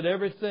 Paul said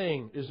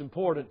everything is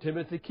important,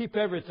 Timothy. Keep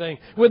everything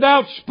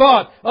without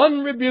spot,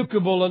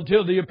 unrebukable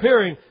until the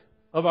appearing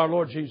of our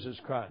Lord Jesus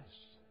Christ.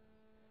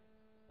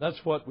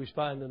 That's what we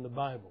find in the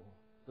Bible.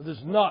 It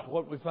is not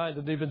what we find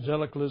in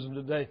evangelicalism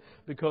today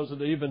because of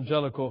the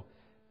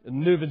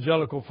new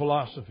evangelical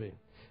philosophy.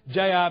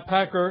 J.I.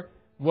 Packer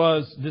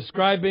was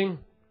describing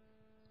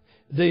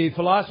the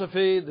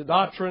philosophy, the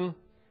doctrine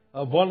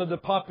of one of the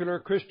popular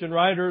Christian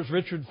writers,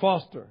 Richard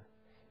Foster,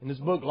 in his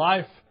book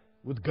Life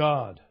with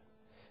God.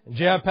 And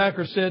J.I.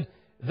 Packer said,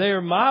 they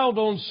are mild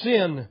on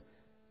sin,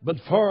 but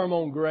firm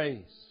on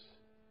grace.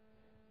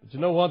 But you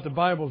know what? The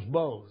Bible's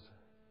both.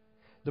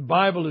 The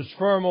Bible is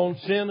firm on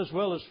sin as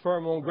well as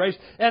firm on grace.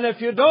 And if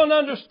you don't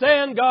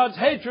understand God's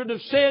hatred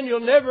of sin, you'll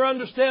never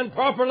understand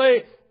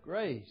properly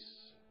grace.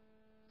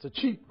 It's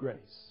a cheap grace.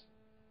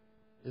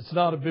 It's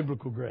not a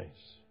biblical grace.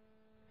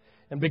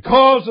 And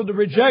because of the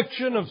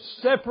rejection of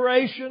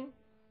separation,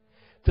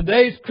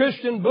 today's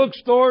Christian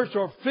bookstores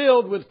are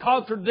filled with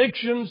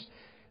contradictions.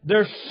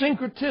 They're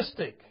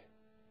syncretistic.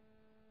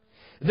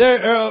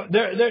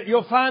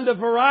 You'll find a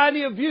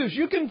variety of views.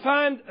 You can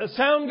find a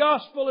sound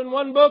gospel in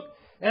one book,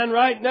 and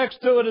right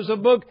next to it is a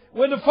book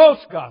with a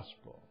false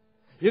gospel.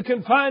 You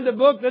can find a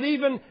book that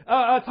even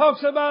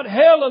talks about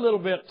hell a little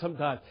bit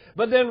sometimes.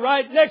 But then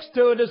right next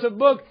to it is a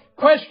book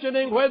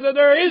questioning whether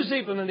there is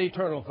even an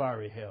eternal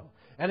fiery hell.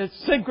 And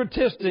it's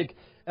syncretistic,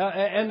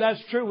 and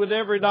that's true with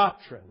every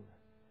doctrine.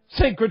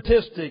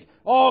 Syncretistic.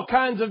 All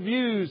kinds of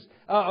views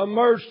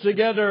merged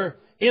together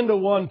into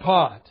one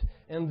pot.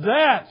 And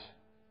that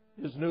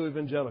is new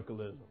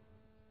evangelicalism.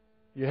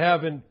 You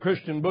have in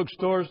Christian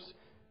bookstores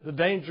the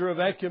danger of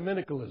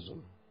ecumenicalism.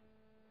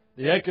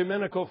 The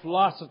ecumenical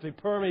philosophy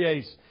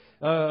permeates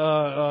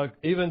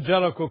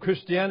evangelical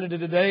Christianity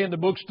today in the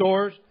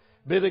bookstores.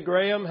 Billy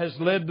Graham has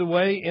led the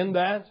way in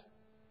that.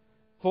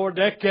 For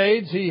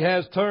decades, he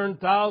has turned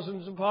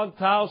thousands upon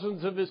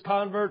thousands of his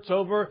converts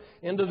over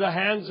into the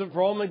hands of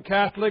Roman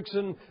Catholics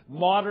and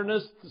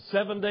modernists,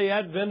 Seventh-day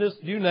Adventists,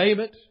 you name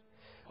it.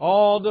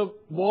 All the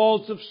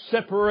walls of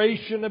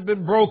separation have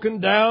been broken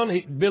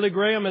down. Billy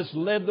Graham has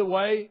led the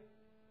way.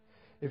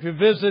 If you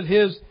visit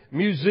his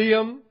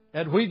museum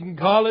at Wheaton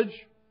College,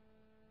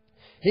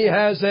 he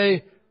has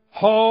a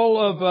hall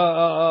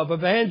of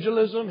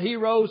evangelism,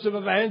 heroes of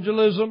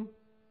evangelism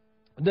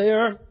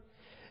there.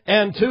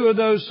 And two of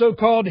those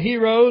so-called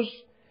heroes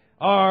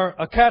are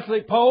a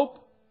Catholic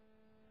Pope,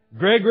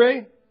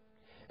 Gregory,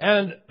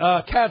 and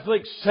a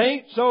Catholic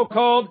saint,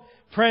 so-called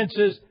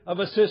Francis of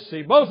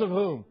Assisi, both of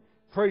whom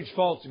preach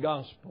false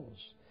gospels.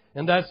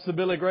 And that's the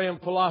Billy Graham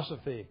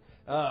philosophy.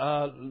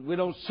 We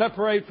don't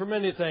separate from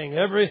anything.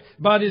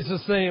 Everybody's the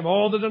same.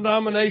 All the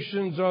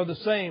denominations are the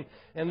same.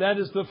 And that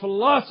is the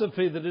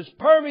philosophy that has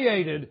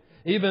permeated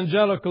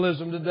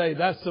evangelicalism today.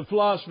 That's the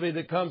philosophy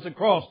that comes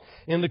across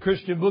in the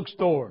Christian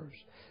bookstores.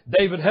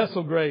 David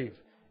Hasselgrave,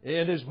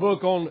 in his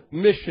book on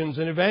missions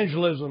and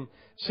evangelism,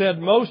 said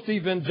most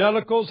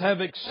evangelicals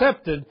have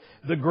accepted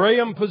the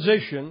Graham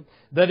position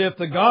that if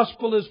the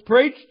gospel is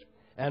preached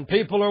and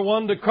people are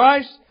won to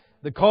Christ,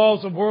 the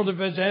cause of world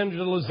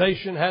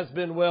evangelization has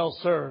been well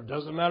served.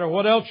 Doesn't matter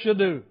what else you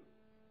do.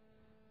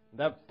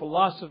 That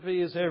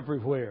philosophy is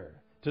everywhere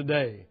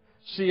today.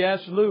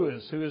 C.S.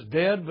 Lewis, who is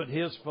dead, but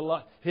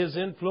his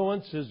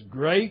influence is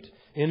great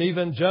in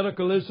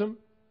evangelicalism.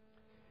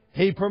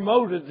 He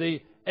promoted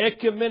the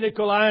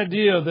ecumenical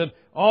idea that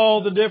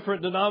all the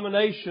different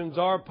denominations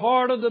are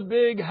part of the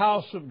big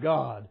house of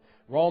God.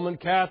 Roman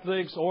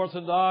Catholics,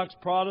 Orthodox,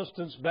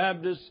 Protestants,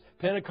 Baptists,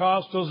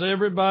 Pentecostals,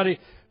 everybody,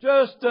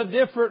 just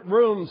different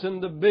rooms in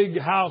the big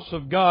house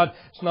of God.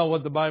 It's not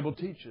what the Bible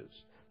teaches.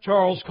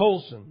 Charles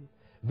Colson,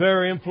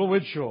 very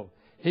influential.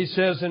 He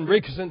says in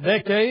recent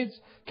decades,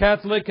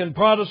 Catholic and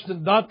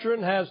Protestant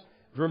doctrine has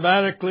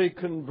dramatically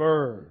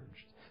converged.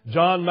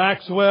 John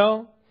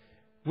Maxwell,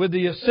 with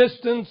the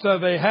assistance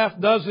of a half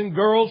dozen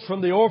girls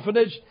from the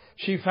orphanage,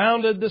 she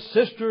founded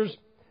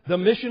the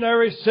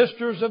Missionary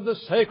Sisters of the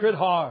Sacred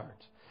Heart.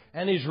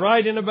 And he's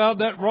writing about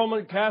that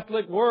Roman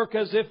Catholic work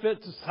as if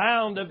it's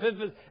sound, as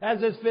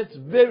if it's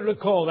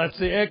biblical. That's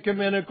the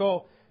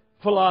ecumenical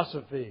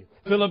philosophy.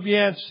 Philip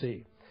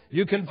Yancey.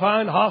 You can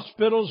find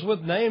hospitals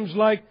with names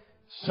like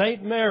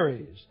St.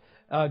 Mary's,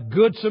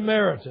 Good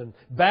Samaritan,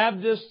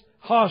 Baptist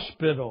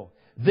Hospital.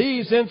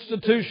 These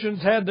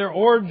institutions had their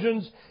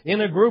origins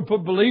in a group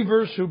of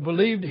believers who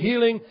believed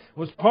healing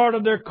was part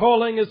of their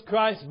calling as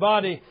Christ's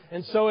body.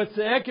 And so it's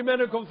the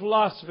ecumenical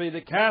philosophy.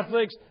 The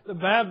Catholics, the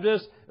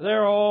Baptists,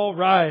 they're all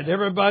right.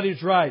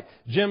 Everybody's right.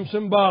 Jim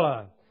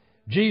Cymbala.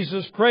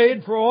 Jesus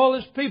prayed for all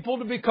His people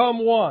to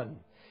become one.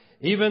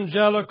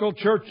 Evangelical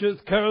churches,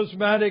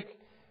 charismatic,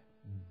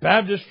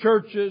 Baptist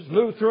churches,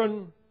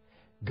 Lutheran.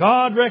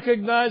 God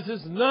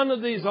recognizes none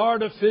of these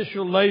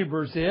artificial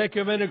labors, the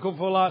ecumenical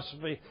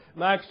philosophy.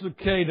 Max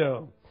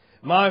Lucado.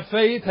 My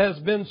faith has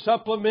been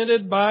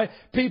supplemented by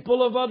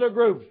people of other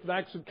groups.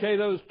 Max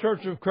Lucado's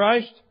Church of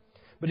Christ.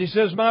 But he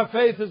says, my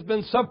faith has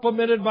been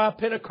supplemented by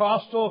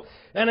Pentecostal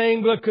and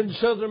Anglican,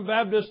 Southern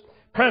Baptist,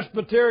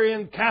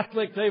 Presbyterian,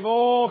 Catholic. They've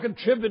all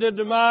contributed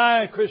to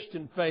my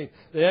Christian faith,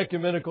 the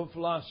ecumenical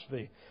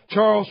philosophy.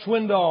 Charles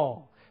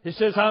Swindoll. He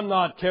says, I'm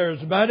not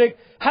charismatic.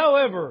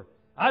 However,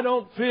 I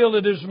don't feel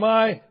it is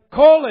my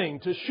calling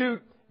to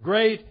shoot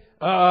great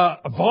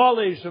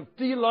volleys of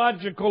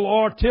theological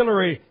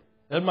artillery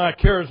at my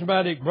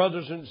charismatic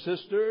brothers and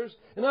sisters.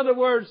 In other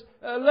words,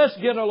 let's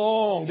get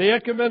along. The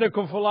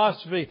ecumenical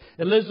philosophy,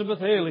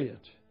 Elizabeth Elliot,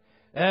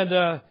 and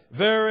a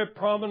very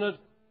prominent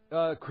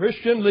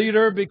Christian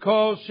leader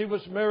because she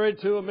was married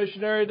to a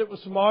missionary that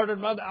was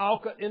martyred by the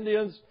Auca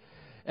Indians,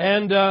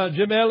 and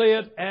Jim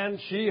Elliot, and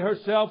she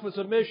herself was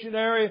a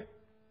missionary.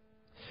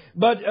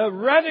 But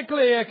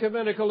radically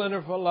ecumenical in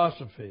her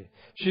philosophy.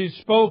 She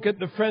spoke at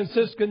the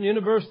Franciscan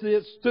University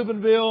at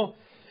Steubenville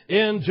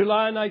in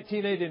July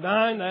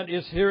 1989. That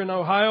is here in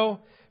Ohio.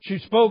 She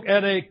spoke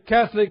at a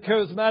Catholic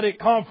Charismatic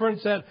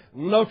Conference at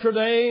Notre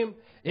Dame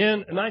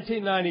in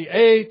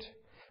 1998.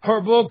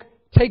 Her book,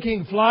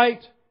 Taking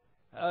Flight,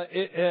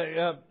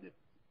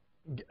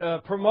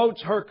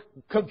 promotes her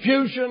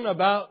confusion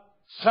about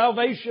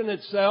salvation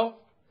itself.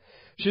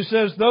 She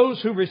says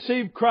those who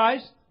receive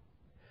Christ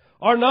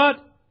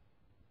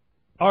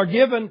are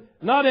given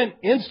not an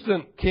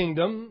instant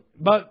kingdom,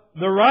 but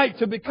the right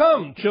to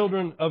become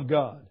children of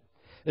God.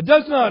 It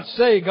does not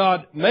say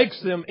God makes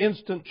them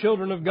instant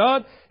children of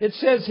God. It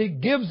says He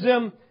gives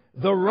them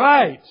the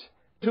right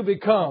to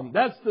become.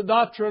 That's the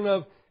doctrine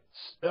of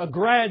a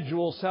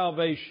gradual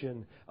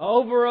salvation.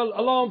 Over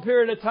a long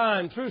period of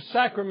time, through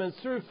sacraments,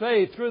 through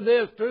faith, through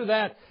this, through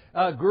that,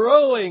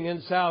 growing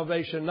in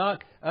salvation,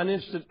 not an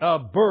instant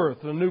birth,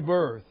 a new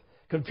birth.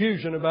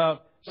 Confusion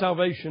about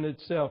salvation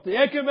itself. The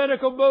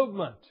ecumenical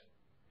movement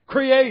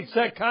creates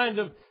that kind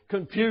of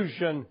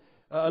confusion.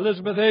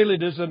 Elizabeth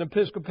Aylett is an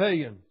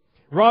Episcopalian.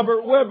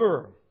 Robert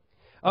Weber,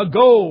 a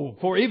goal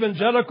for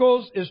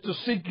evangelicals is to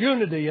seek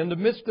unity in the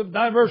midst of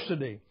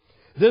diversity.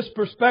 This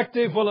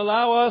perspective will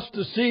allow us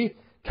to see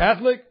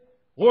Catholic,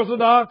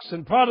 Orthodox,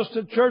 and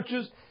Protestant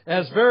churches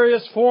as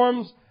various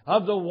forms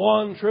of the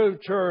one true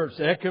church,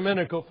 the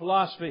ecumenical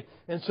philosophy.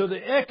 And so the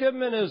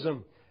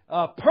ecumenism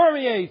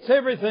permeates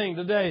everything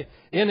today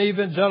in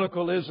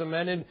evangelicalism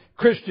and in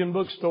Christian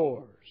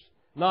bookstores.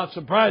 Not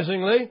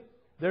surprisingly,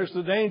 there's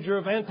the danger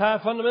of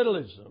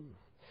anti-fundamentalism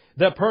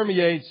that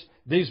permeates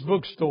these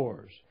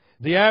bookstores.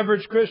 The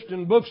average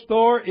Christian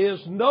bookstore is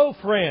no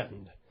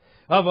friend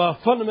of a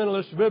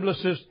fundamentalist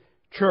biblicist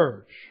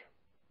church.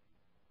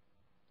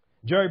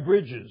 Jerry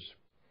Bridges.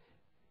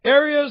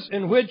 Areas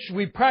in which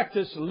we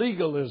practice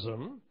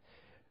legalism,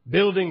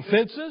 building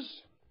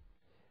fences.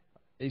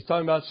 He's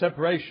talking about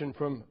separation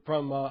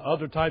from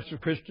other types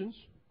of Christians.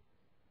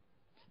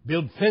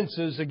 Build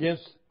fences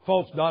against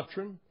false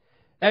doctrine.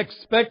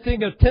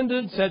 Expecting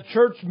attendance at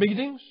church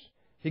meetings.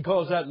 He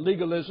calls that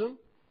legalism.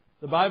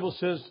 The Bible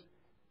says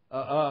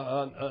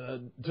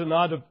to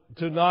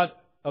not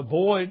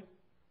avoid.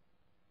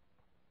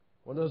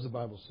 What does the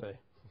Bible say?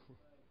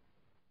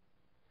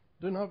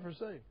 Do not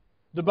forsake.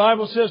 The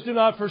Bible says, do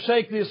not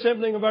forsake the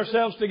assembling of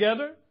ourselves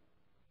together,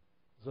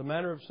 as the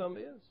manner of some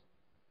is.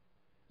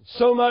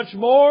 So much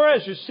more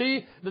as you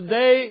see the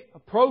day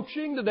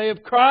approaching, the day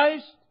of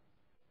Christ,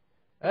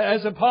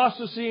 as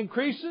apostasy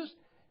increases,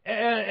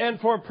 and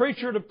for a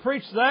preacher to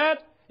preach that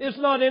is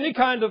not any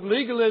kind of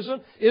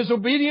legalism. Is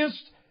obedience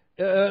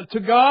to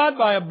God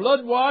by a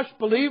blood-washed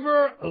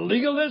believer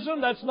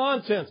legalism? That's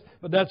nonsense.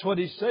 But that's what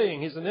he's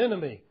saying. He's an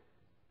enemy.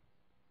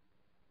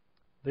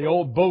 The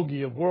old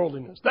bogey of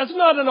worldliness. That's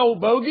not an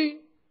old bogey.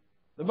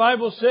 The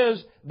Bible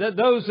says that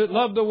those that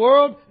love the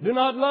world do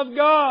not love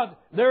God.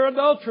 They're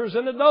adulterers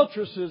and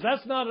adulteresses.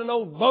 That's not an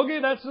old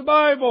bogey. That's the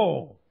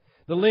Bible.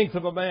 The length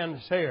of a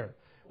man's hair.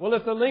 Well,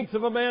 if the length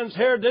of a man's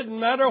hair didn't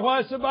matter,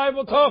 why does the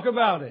Bible talk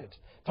about it?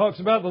 It talks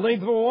about the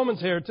length of a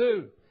woman's hair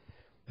too.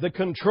 The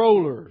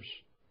controllers.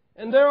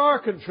 And there are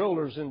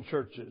controllers in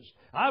churches.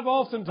 I've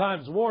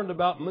oftentimes warned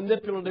about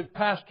manipulative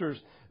pastors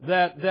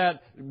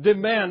that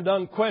demand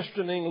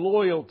unquestioning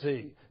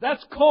loyalty.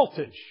 That's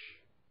cultish.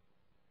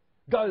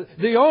 God,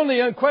 the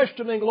only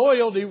unquestioning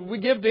loyalty we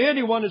give to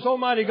anyone is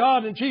Almighty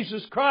God and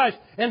Jesus Christ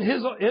and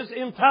His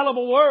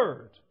infallible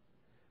Word.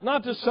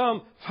 Not to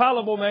some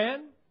fallible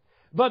man.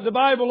 But the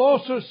Bible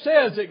also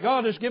says that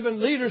God has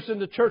given leaders in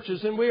the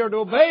churches and we are to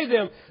obey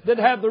them that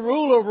have the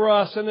rule over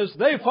us. And as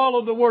they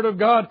follow the Word of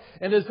God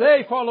and as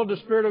they follow the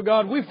Spirit of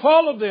God, we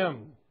follow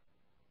them.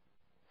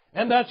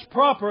 And that's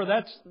proper.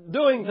 That's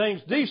doing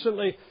things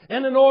decently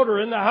and in order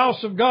in the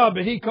house of God.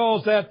 But He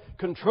calls that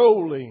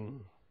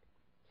controlling.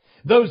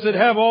 Those that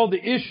have all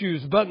the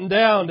issues buttoned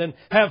down and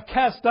have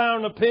cast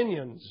iron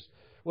opinions.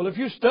 Well, if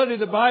you study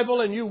the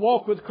Bible and you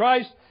walk with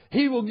Christ,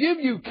 He will give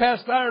you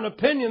cast iron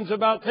opinions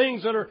about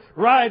things that are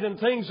right and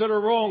things that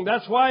are wrong.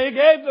 That's why He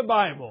gave the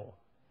Bible.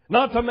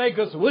 Not to make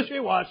us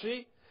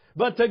wishy-washy,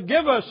 but to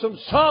give us some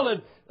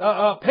solid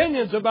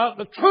opinions about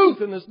the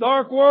truth in this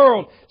dark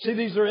world. See,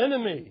 these are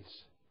enemies.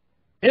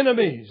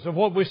 Enemies of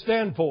what we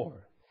stand for.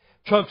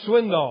 Chuck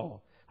Swindoll.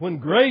 When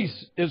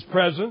grace is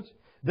present,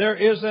 there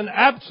is an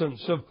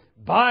absence of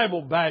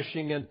Bible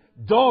bashing and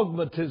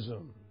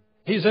dogmatism.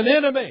 He's an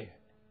enemy.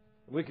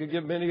 We could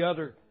give many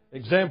other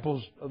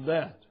examples of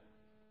that.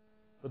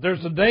 But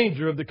there's the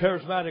danger of the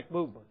charismatic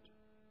movement.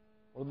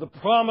 One of the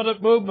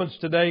prominent movements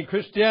today in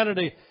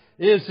Christianity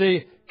is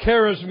the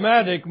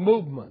charismatic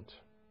movement.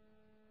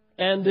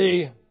 And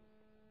there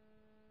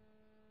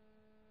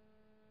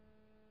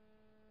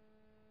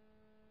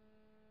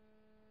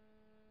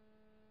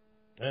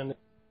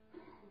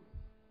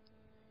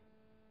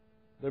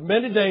are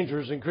many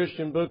dangers in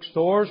Christian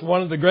bookstores.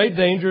 One of the great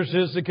dangers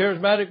is the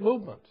charismatic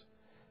movement.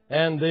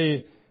 And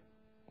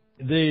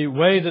the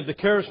way that the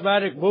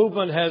charismatic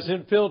movement has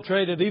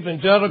infiltrated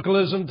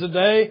evangelicalism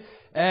today,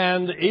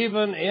 and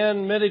even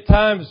in many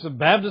times the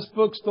Baptist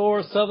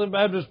bookstores, Southern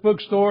Baptist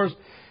bookstores,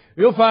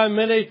 you'll find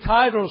many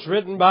titles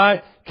written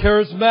by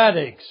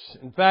charismatics.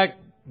 In fact,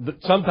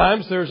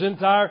 sometimes there's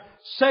entire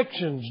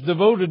sections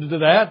devoted to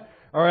that,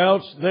 or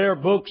else their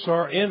books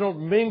are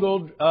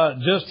intermingled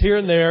just here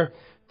and there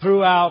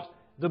throughout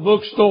the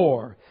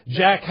bookstore.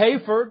 Jack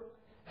Hayford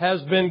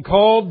has been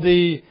called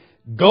the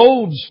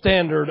gold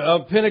standard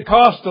of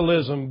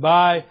Pentecostalism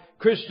by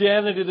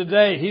Christianity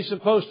today. He's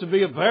supposed to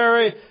be a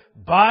very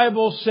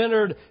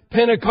Bible-centered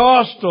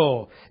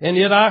Pentecostal. And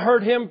yet I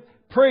heard him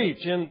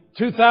preach in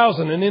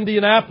 2000 in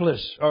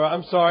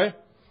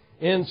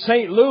in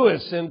St.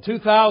 Louis in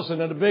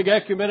 2000 at a big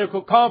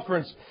ecumenical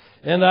conference.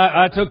 And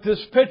I took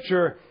this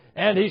picture,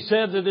 and he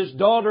said that his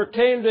daughter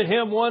came to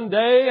him one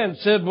day and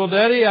said, "Well,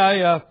 Daddy,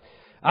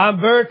 I'm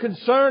very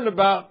concerned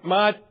about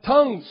my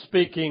tongue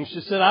speaking."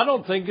 She said, "I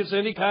don't think it's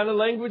any kind of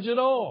language at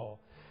all."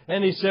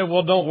 And he said,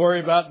 "Well, don't worry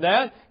about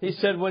that." He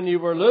said, "When you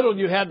were little,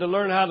 you had to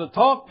learn how to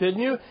talk,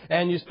 didn't you?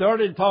 And you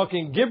started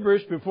talking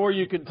gibberish before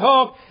you could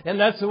talk, and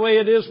that's the way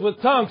it is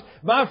with tongues."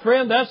 My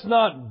friend, that's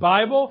not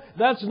Bible.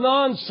 That's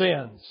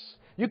nonsense.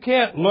 You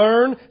can't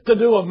learn to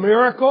do a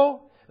miracle.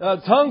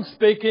 Tongue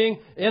speaking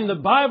in the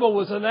Bible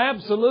was an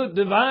absolute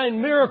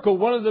divine miracle,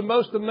 one of the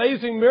most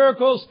amazing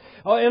miracles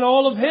in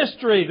all of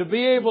history. To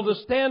be able to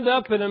stand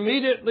up and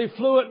immediately,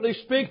 fluently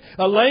speak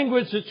a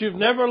language that you've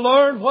never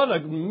learned, what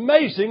an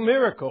amazing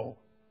miracle.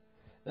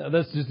 Now,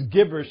 that's just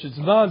gibberish. It's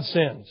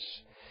nonsense.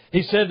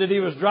 He said that he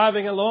was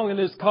driving along in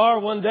his car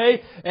one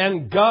day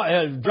and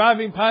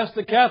driving past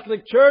the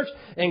Catholic Church,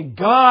 and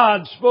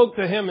God spoke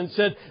to him and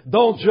said,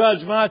 "Don't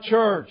judge my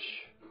church."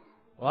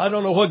 Well, I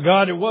don't know what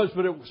God it was,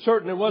 but it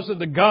certainly wasn't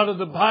the God of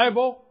the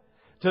Bible,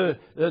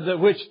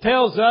 which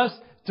tells us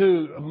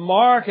to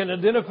mark and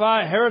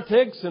identify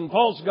heretics and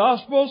false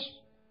gospels.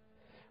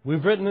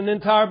 We've written an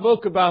entire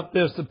book about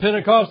this, the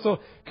Pentecostal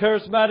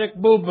charismatic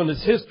movement,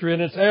 its history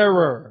and its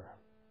error.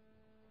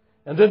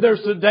 And then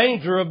there's the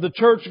danger of the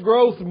church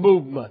growth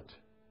movement.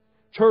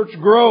 Church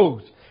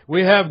growth.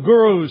 We have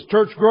gurus,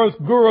 church growth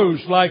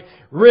gurus like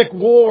Rick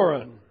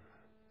Warren,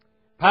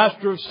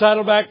 pastor of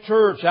Saddleback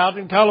Church out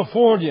in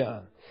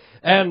California,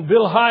 and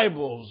Bill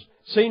Hybels,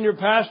 senior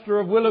pastor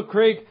of Willow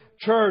Creek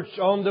Church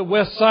on the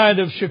west side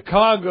of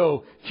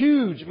Chicago.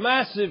 Huge,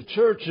 massive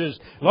churches,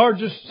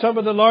 some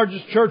of the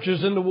largest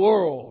churches in the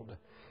world.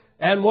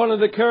 And one of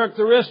the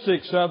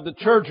characteristics of the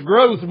church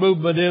growth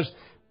movement is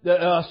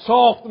a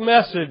soft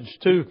message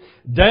to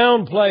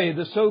downplay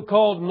the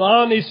so-called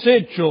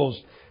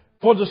non-essentials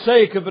for the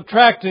sake of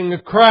attracting a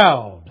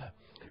crowd.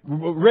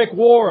 Rick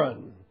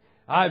Warren.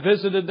 I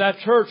visited that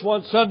church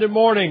one Sunday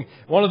morning,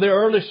 one of the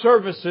early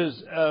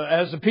services,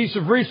 as a piece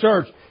of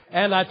research.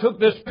 And I took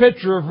this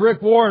picture of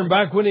Rick Warren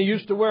back when he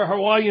used to wear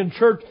Hawaiian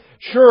church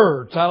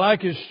shirts. I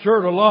like his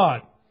shirt a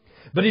lot.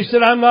 But he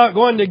said, "I'm not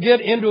going to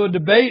get into a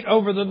debate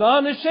over the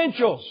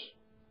non-essentials.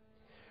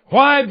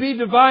 Why be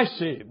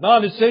divisive?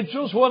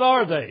 Non-essentials, what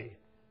are they?"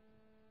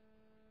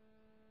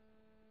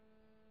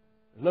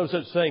 There's no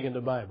such thing in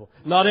the Bible.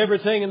 Not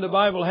everything in the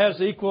Bible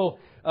has equal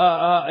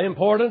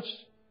importance.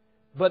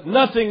 But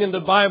nothing in the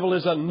Bible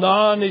is a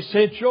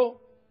non-essential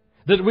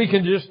that we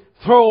can just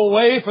throw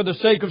away for the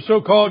sake of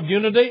so-called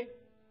unity.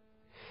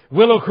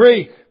 Willow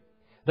Creek,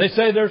 they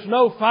say there's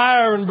no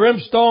fire and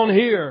brimstone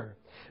here.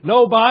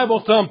 No Bible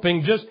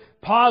thumping, just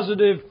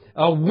positive,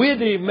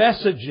 witty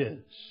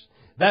messages.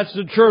 That's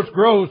the church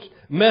growth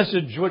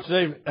message which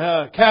they've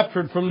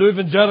captured from New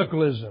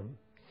Evangelicalism.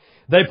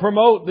 They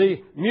promote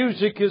the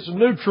music is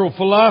neutral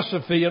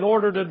philosophy in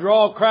order to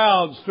draw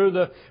crowds through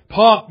the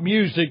pop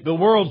music, the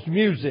world's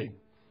music.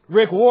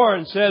 Rick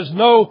Warren says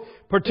no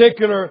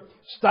particular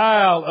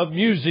style of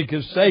music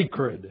is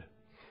sacred.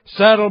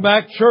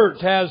 Saddleback Church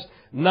has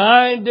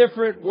 9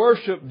 different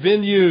worship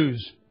venues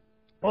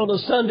on a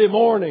Sunday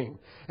morning,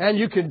 and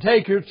you can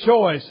take your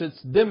choice.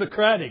 It's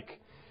democratic.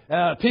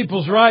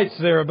 People's rights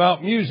there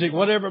about music,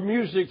 whatever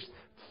music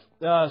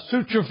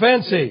suits your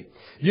fancy.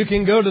 You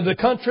can go to the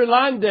country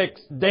line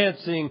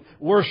dancing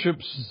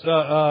worship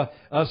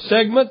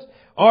segment,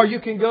 or you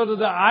can go to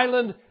the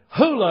island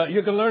hula.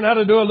 You can learn how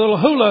to do a little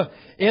hula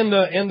in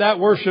that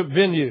worship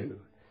venue.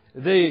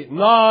 The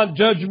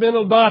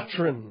non-judgmental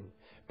doctrine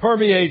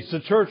permeates the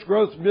church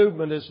growth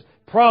movement, is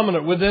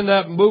prominent within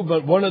that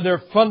movement. One of their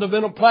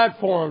fundamental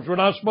platforms, we're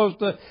not supposed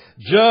to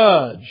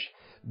judge.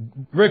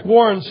 Rick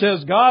Warren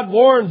says God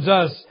warns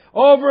us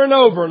over and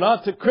over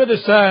not to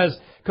criticize,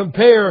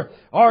 compare,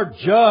 or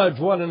judge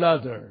one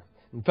another.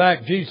 In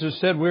fact, Jesus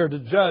said we are to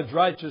judge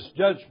righteous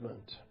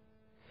judgment.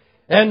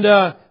 And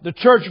the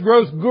church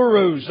growth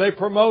gurus, they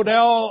promote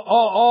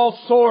all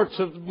sorts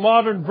of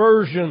modern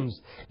versions.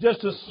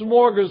 Just a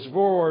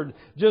smorgasbord.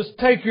 Just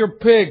take your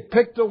pick.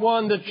 Pick the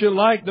one that you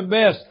like the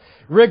best.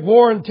 Rick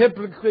Warren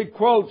typically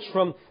quotes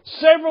from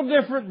several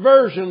different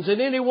versions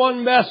in any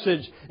one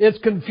message. It's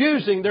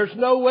confusing. There's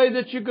no way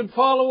that you could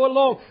follow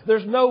along.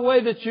 There's no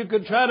way that you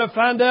could try to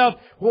find out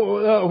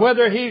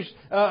whether he's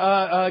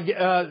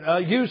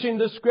using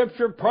the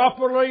Scripture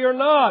properly or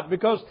not.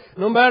 Because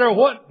no matter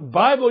what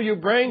Bible you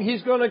bring,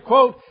 he's going to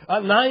quote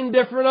 9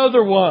 different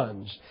other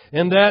ones.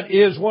 And that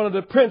is one of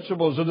the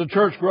principles of the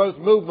church growth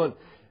movement.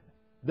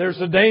 There's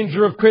a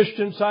danger of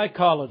Christian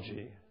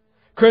psychology.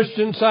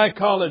 Christian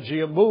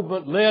psychology, a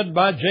movement led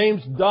by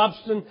James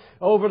Dobson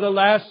over the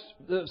last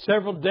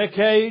several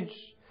decades,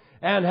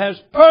 and has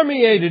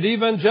permeated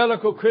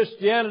evangelical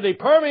Christianity,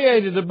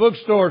 permeated the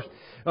bookstores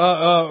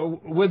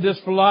with this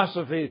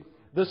philosophy.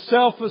 The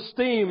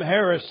self-esteem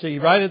heresy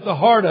right at the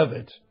heart of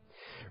it.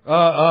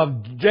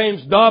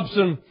 James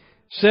Dobson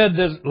said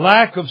that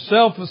lack of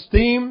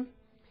self-esteem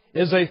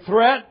is a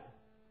threat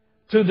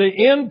to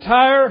the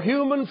entire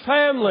human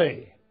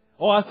family.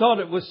 Oh, I thought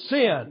it was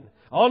sin.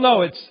 Oh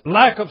no, it's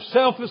lack of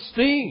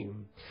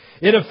self-esteem.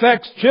 It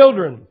affects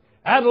children,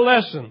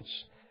 adolescents,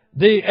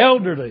 the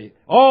elderly,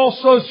 all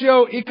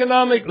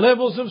socio-economic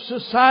levels of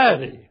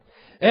society,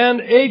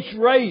 and each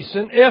race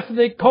and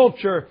ethnic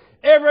culture.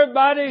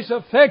 Everybody's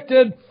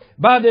affected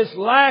by this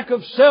lack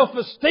of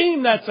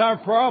self-esteem. That's our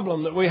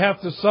problem that we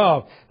have to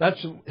solve.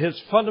 That's his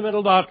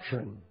fundamental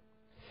doctrine.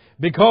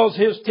 Because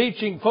his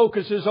teaching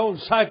focuses on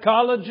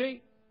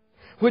psychology,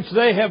 which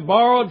they have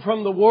borrowed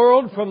from the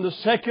world, from the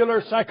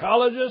secular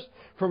psychologists,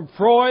 from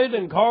Freud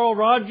and Carl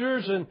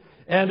Rogers and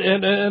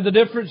the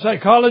different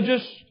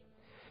psychologists,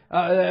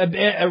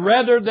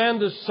 rather than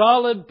the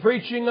solid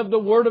preaching of the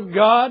Word of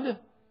God.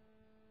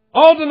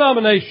 All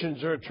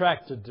denominations are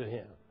attracted to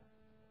him.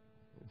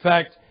 In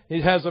fact,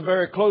 he has a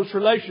very close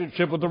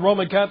relationship with the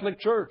Roman Catholic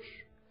Church.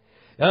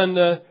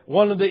 And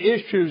one of the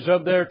issues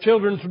of their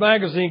children's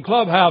magazine,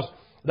 Clubhouse,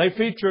 they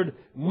featured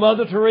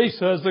Mother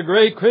Teresa as the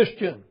great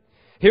Christian.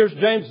 Here's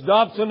James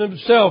Dobson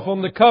himself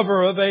on the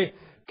cover of a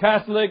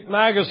Catholic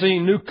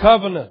magazine, New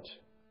Covenant.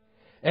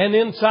 And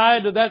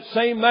inside of that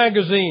same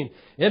magazine,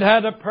 it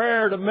had a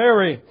prayer to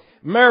Mary.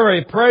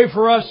 Mary, pray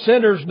for us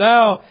sinners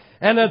now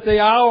and at the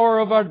hour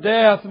of our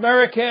death.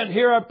 Mary can't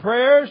hear our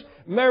prayers.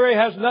 Mary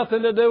has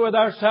nothing to do with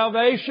our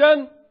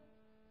salvation.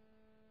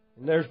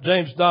 And there's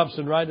James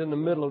Dobson right in the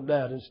middle of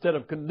that. Instead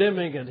of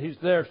condemning it, he's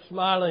there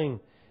smiling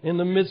in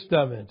the midst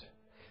of it.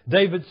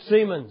 David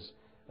Seamands,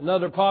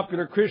 another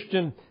popular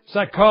Christian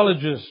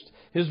psychologist,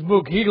 his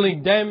book,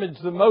 Healing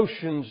Damaged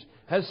Emotions,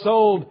 has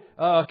sold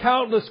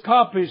countless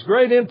copies,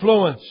 great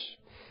influence.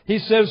 He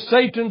says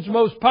Satan's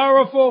most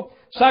powerful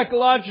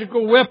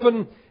psychological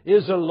weapon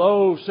is a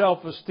low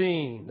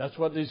self-esteem. That's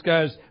what these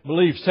guys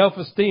believe.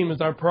 Self-esteem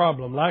is our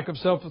problem, lack of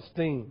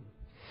self-esteem.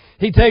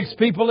 He takes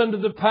people into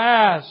the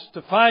past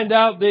to find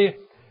out the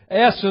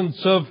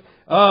essence of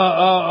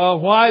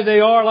why they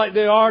are like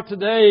they are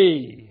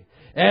today,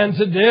 and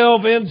to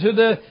delve into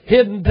the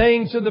hidden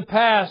things of the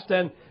past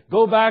and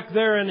go back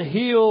there and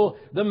heal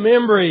the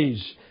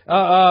memories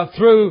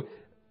through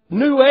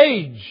New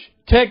Age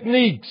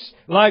techniques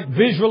like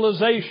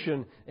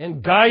visualization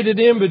and guided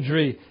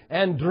imagery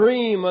and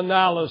dream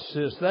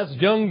analysis. That's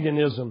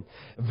Jungianism.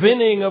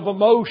 Venting of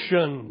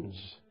emotions.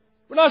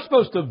 We're not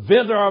supposed to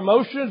vent our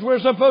emotions. We're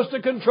supposed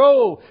to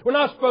control. We're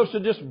not supposed to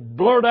just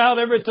blurt out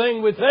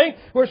everything we think.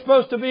 We're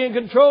supposed to be in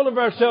control of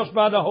ourselves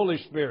by the Holy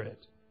Spirit.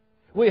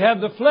 We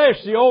have the flesh,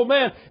 the old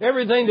man.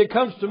 Everything that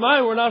comes to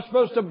mind, we're not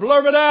supposed to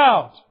blurt it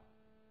out.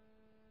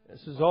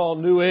 This is all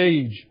New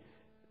Age.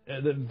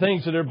 The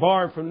things that are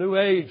borrowed from New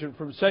Age and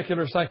from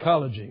secular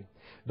psychology.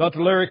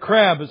 Dr. Larry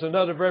Crabb is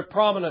another very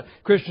prominent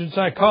Christian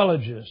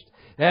psychologist.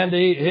 And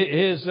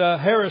his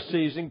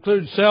heresies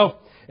include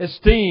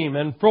self-esteem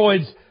and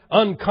Freud's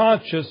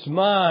unconscious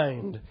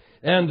mind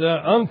and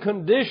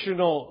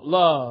unconditional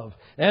love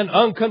and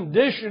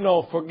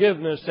unconditional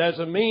forgiveness as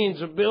a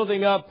means of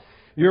building up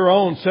your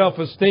own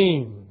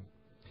self-esteem.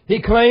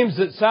 He claims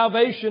that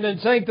salvation and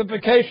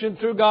sanctification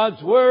through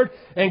God's Word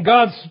and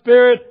God's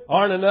Spirit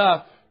aren't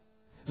enough.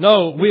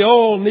 No, we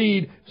all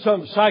need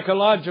some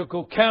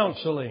psychological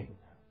counseling.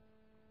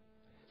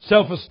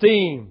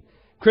 Self-esteem,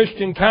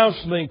 Christian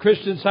counseling,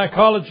 Christian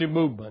psychology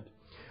movement.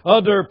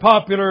 Other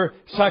popular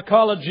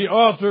psychology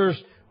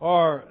authors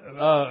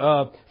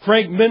are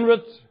Frank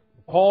Minirth,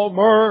 Paul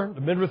Murr,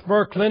 the Minirth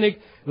Murr Clinic,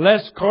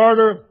 Les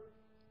Carter,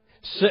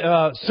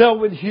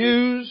 Selwyn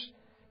Hughes,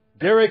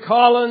 Gary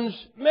Collins,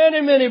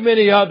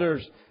 many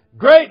others.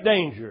 Great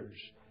dangers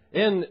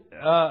in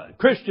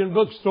Christian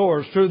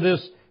bookstores through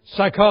this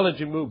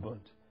psychology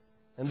movement.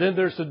 And then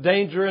there's a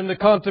danger in the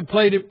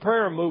contemplative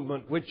prayer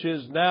movement, which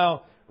is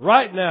now,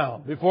 right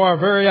now, before our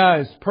very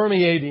eyes,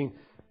 permeating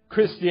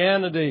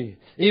Christianity,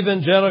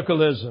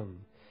 evangelicalism.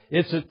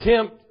 Its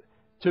attempt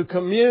to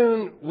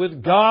commune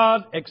with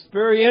God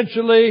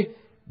experientially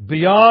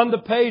beyond the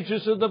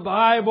pages of the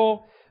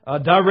Bible,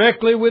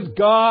 directly with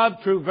God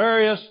through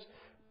various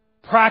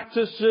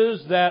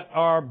practices that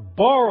are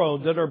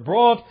borrowed, that are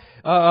brought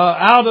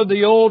out of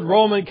the old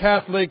Roman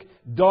Catholic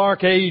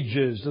Dark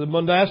Ages, the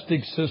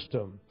monastic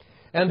system.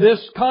 And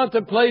this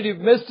contemplative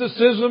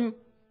mysticism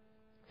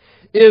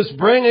is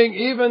bringing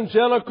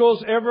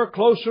evangelicals ever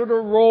closer to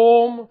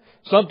Rome,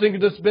 something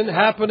that's been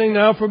happening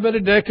now for many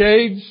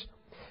decades.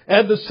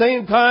 At the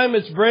same time,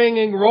 it's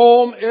bringing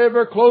Rome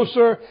ever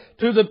closer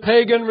to the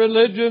pagan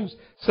religions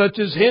such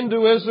as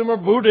Hinduism or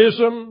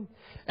Buddhism.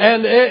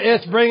 And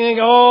it's bringing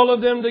all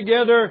of them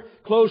together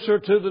closer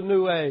to the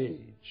New Age.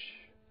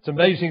 It's an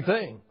amazing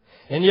thing.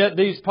 And yet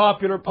these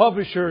popular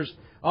publishers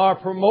are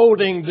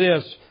promoting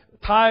this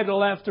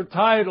title after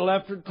title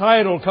after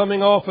title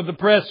coming off of the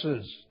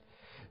presses.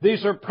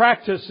 These are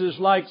practices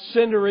like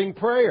centering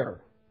prayer,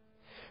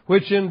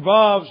 which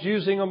involves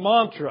using a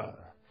mantra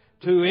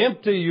to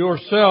empty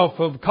yourself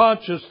of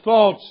conscious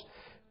thoughts,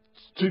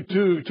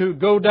 to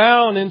go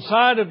down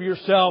inside of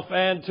yourself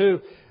and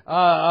to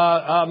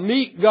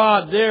meet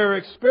God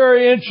there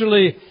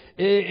experientially,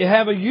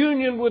 have a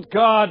union with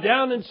God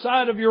down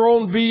inside of your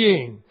own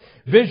being.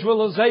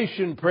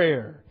 Visualization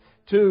prayer.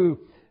 To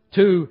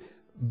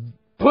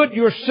put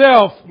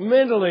yourself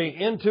mentally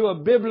into a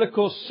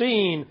biblical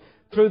scene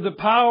through the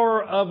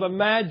power of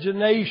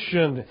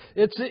imagination.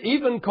 It's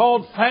even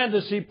called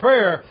fantasy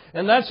prayer,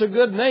 and that's a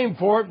good name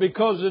for it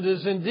because it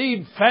is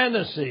indeed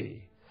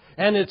fantasy.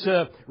 And it's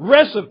a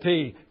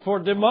recipe for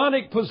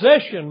demonic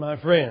possession, my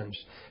friends.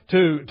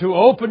 To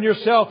open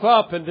yourself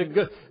up and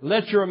to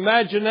let your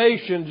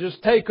imagination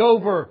just take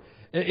over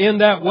in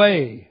that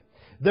way.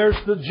 There's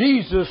the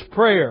Jesus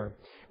prayer,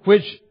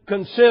 which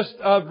consists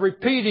of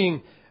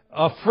repeating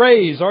a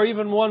phrase or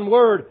even one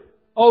word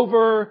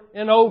over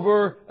and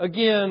over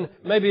again,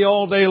 maybe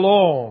all day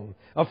long.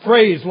 A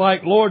phrase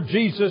like, Lord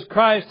Jesus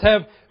Christ,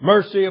 have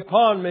mercy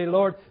upon me.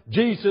 Lord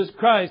Jesus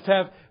Christ,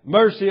 have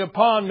mercy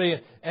upon me.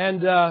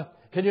 And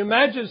can you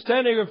imagine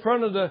standing in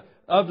front of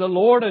the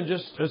Lord and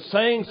just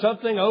saying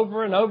something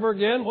over and over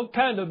again? What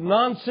kind of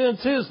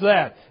nonsense is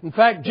that? In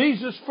fact,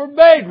 Jesus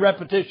forbade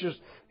repetitious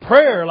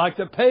prayer like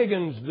the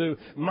pagans do.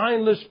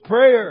 Mindless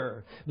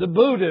prayer. The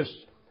Buddhists.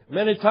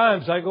 Many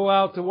times I go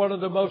out to one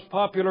of the most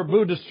popular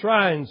Buddhist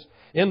shrines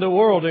in the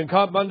world in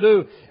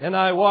Kathmandu, and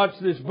I watch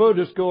these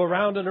Buddhists go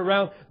around and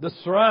around the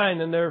shrine,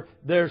 and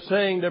they're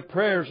saying their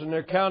prayers and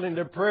they're counting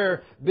their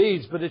prayer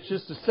beads, but it's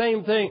just the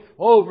same thing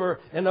over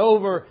and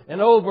over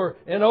and over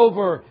and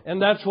over. And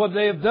that's what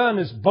they have done,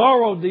 is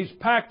borrowed these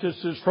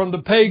practices from the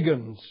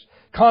pagans.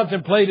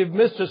 Contemplative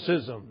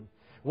mysticism.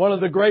 One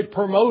of the great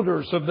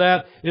promoters of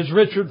that is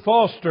Richard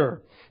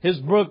Foster. His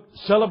book,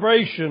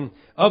 Celebration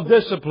of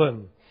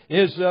Discipline,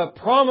 is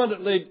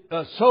prominently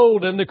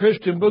sold in the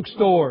Christian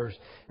bookstores.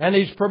 And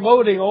he's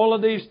promoting all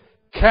of these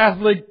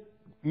Catholic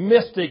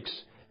mystics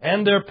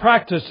and their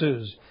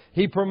practices.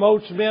 He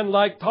promotes men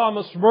like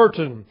Thomas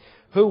Merton,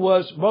 who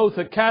was both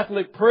a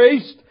Catholic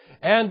priest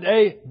and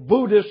a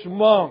Buddhist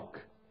monk.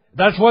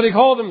 That's what he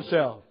called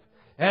himself.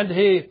 And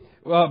he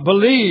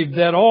believed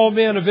that all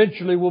men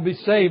eventually will be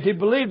saved. He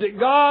believed that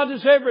God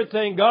is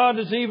everything. God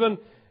is even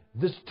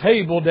this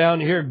table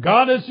down here.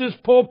 God is this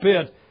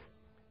pulpit.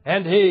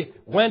 And he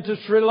went to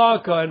Sri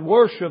Lanka and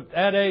worshipped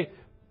at a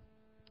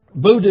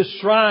Buddhist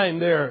shrine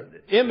there.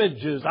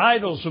 Images,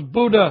 idols of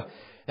Buddha.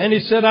 And he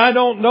said, I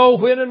don't know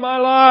when in my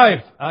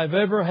life I've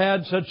ever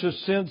had such a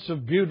sense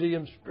of beauty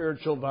and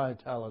spiritual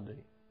vitality.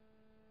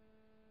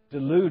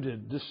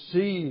 Deluded,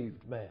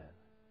 deceived man.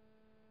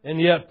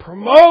 And yet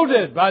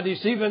promoted by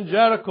these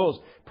evangelicals.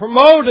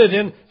 Promoted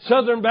in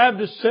Southern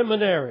Baptist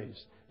seminaries.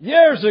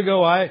 Years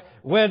ago, I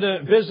went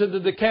and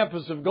visited the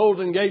campus of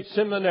Golden Gate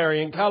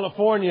Seminary in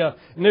California,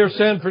 near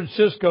San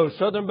Francisco,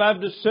 Southern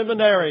Baptist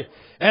Seminary.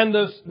 And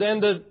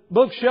the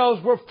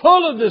bookshelves were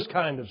full of this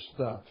kind of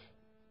stuff.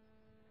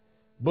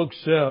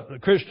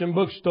 Christian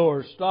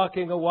bookstores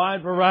stocking a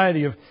wide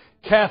variety of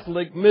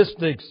Catholic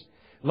mystics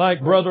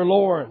like Brother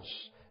Lawrence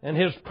and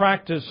his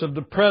practice of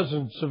the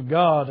presence of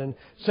God, and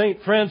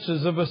St.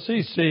 Francis of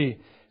Assisi,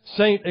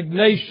 St.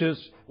 Ignatius,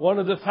 one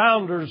of the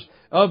founders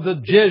of the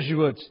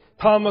Jesuits,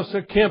 Thomas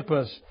à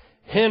Kempis,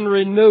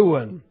 Henry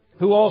Nouwen,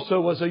 who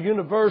also was a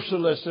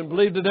Universalist and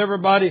believed that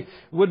everybody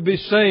would be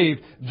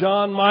saved,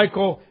 John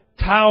Michael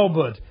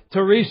Talbot,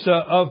 Teresa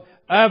of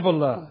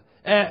Avila,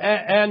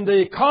 and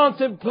the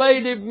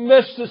contemplative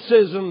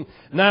mysticism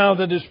now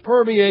that has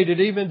permeated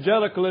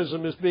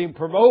evangelicalism is being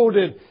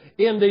promoted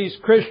in these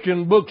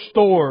Christian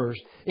bookstores.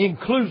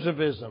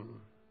 Inclusivism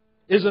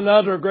is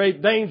another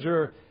great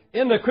danger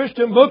in the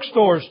Christian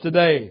bookstores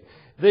today.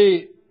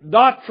 The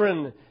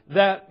doctrine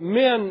that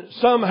men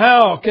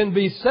somehow can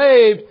be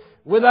saved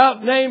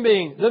without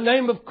naming the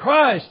name of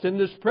Christ in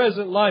this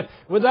present life,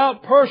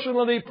 without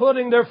personally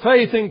putting their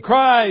faith in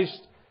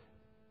Christ.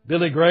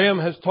 Billy Graham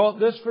has taught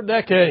this for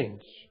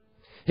decades.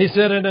 He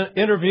said in an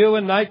interview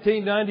in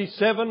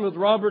 1997 with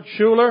Robert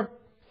Schuller,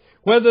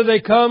 whether they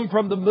come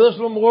from the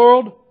Muslim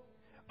world,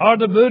 or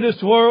the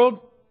Buddhist world,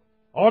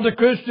 or the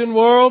Christian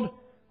world,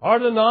 or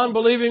the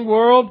non-believing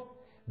world,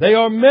 they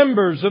are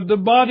members of the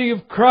body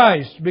of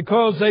Christ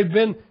because they've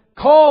been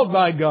called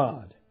by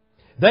God.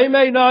 They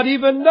may not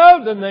even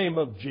know the name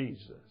of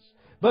Jesus.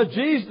 But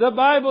the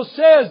Bible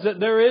says that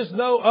there is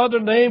no other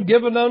name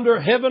given under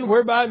heaven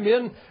whereby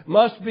men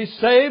must be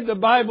saved. The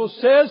Bible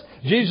says,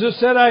 Jesus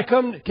said, I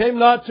came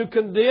not to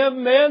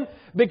condemn men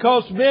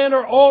because men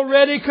are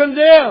already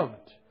condemned.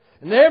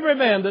 And every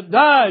man that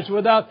dies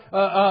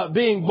without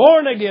being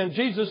born again,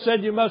 Jesus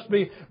said you must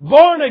be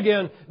born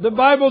again. The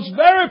Bible's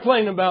very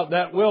plain about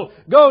that. We'll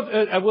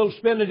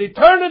spend an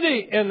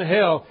eternity in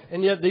hell.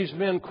 And yet these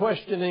men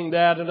questioning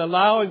that and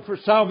allowing for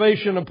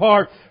salvation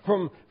apart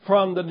from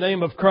the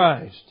name of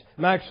Christ.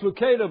 Max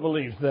Lucado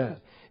believes that.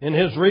 In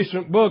his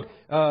recent book,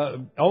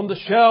 On the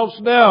Shelves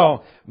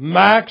Now,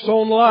 Max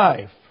on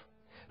Life,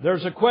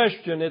 there's a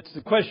question.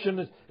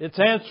 It's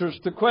answers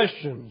to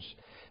questions.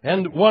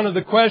 And one of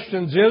the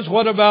questions is,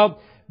 what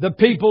about the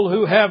people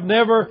who have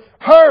never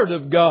heard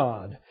of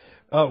God?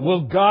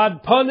 Will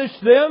God punish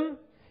them?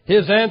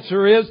 His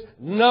answer is,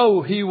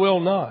 no, He will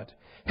not.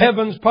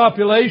 Heaven's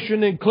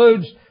population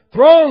includes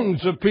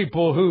throngs of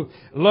people who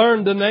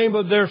learned the name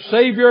of their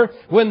Savior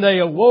when they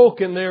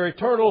awoke in their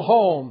eternal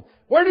home.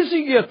 Where does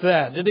he get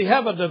that? Did he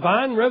have a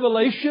divine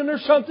revelation or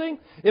something?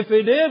 If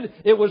he did,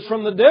 it was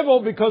from the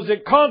devil, because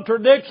it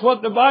contradicts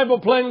what the Bible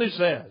plainly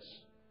says.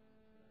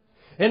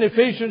 In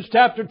Ephesians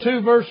chapter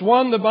 2 verse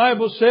 1, the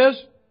Bible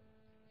says,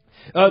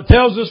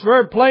 tells us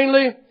very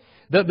plainly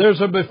that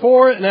there's a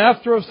before and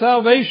after of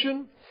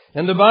salvation.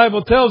 And the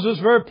Bible tells us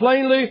very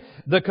plainly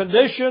the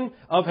condition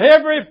of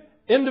every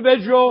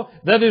individual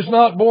that is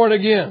not born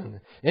again.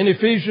 In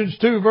Ephesians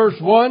 2 verse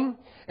 1,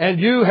 and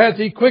you hath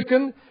he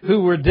quickened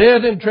who were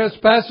dead in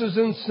trespasses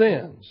and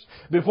sins.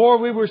 Before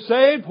we were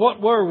saved, what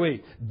were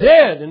we?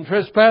 Dead in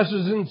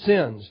trespasses and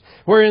sins.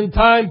 Where in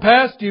time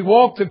past ye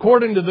walked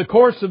according to the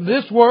course of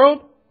this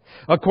world,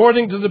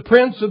 according to the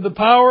prince of the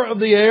power of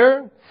the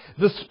air,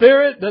 the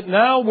spirit that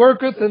now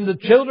worketh in the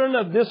children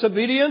of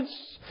disobedience.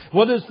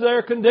 What is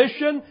their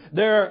condition?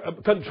 They're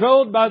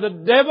controlled by the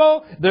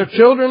devil. They're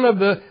children of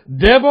the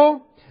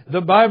devil. The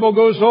Bible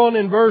goes on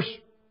in verse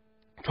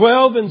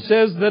 12 and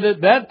says that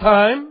at that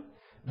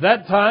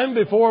time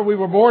before we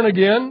were born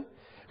again,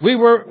 we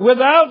were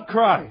without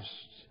Christ,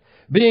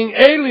 being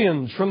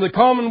aliens from the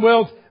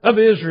commonwealth of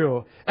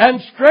Israel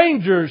and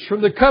strangers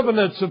from the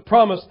covenants of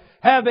promise,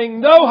 having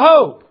no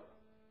hope.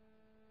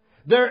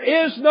 There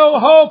is no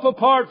hope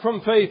apart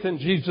from faith in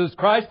Jesus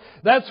Christ.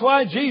 That's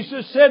why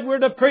Jesus said we're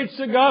to preach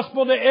the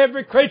gospel to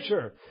every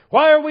creature.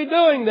 Why are we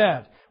doing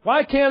that?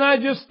 Why can't I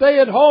just stay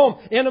at home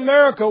in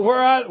America,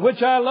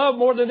 which I love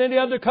more than any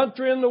other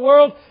country in the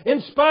world, in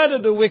spite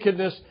of the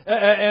wickedness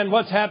and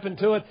what's happened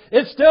to it?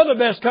 It's still the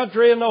best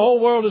country in the whole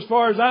world as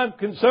far as I'm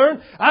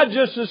concerned. I'd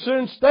just as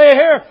soon stay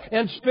here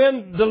and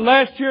spend the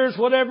last years,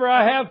 whatever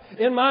I have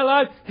in my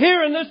life,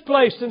 here in this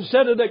place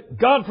instead of the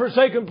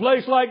God-forsaken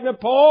place like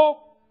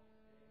Nepal.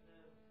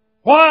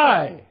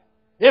 Why?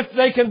 If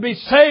they can be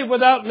saved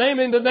without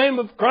naming the name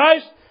of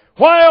Christ,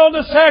 why all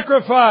the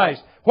sacrifice?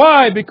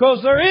 Why?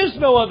 Because there is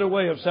no other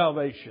way of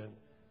salvation.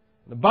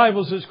 The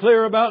Bible's as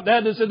clear about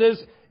that as it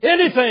is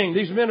anything.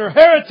 These men are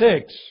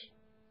heretics.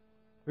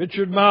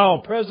 Richard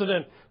Mouw,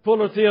 president,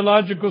 Fuller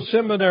Theological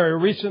Seminary,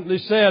 recently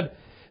said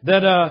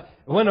that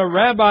when a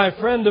rabbi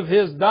friend of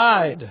his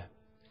died,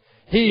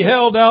 he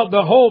held out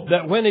the hope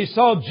that when he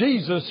saw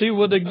Jesus, he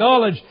would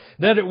acknowledge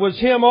that it was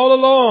him all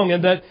along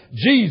and that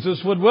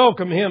Jesus would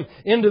welcome him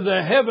into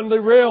the heavenly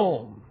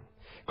realm.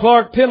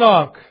 Clark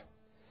Pinnock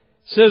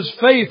says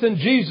faith in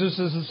Jesus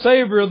as the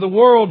Savior of the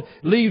world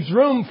leaves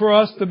room for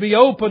us to be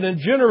open and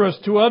generous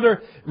to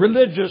other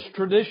religious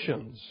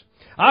traditions.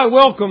 I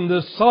welcome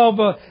the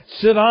Salva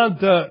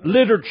Siddhanta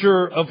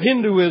literature of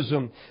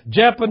Hinduism,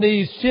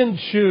 Japanese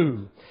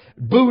Shinshu,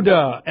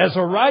 Buddha as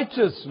a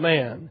righteous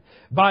man.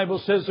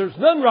 Bible says there's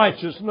none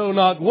righteous, no,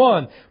 not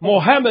one.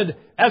 Mohammed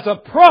as a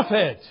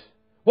prophet.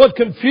 What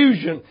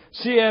confusion.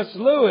 C.S.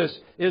 Lewis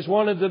is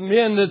one of the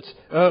men that's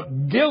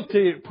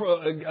guilty,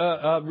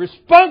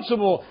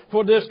 responsible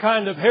for this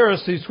kind of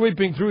heresy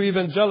sweeping through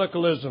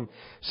evangelicalism.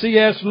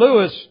 C.S.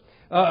 Lewis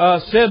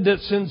said that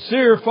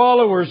sincere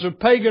followers of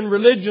pagan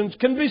religions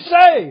can be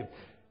saved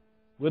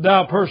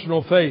without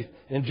personal faith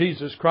in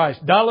Jesus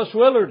Christ. Dallas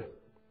Willard,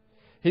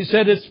 he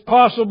said it's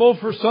possible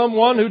for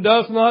someone who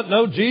does not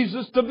know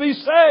Jesus to be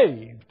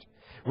saved.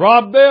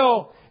 Rob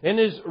Bell, in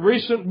his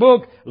recent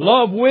book,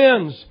 Love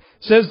Wins,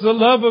 says the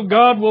love of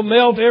God will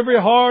melt every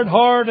hard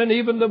heart, and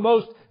even the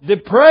most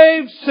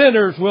depraved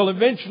sinners will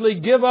eventually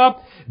give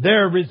up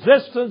their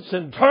resistance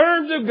and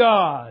turn to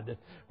God.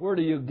 Where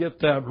do you get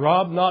that,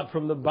 Rob? Not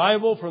from the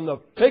Bible, from the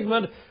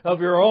figment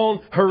of your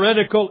own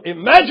heretical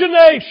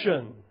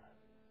imagination.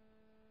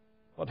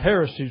 What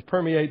heresies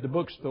permeate the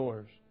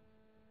bookstores?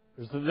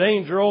 There's the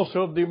danger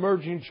also of the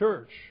emerging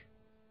church.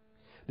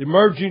 The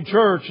emerging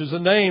church is a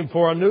name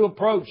for a new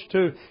approach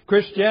to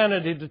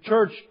Christianity,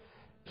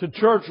 to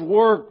church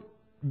work,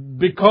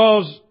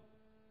 because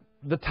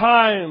the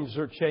times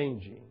are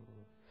changing.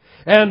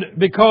 And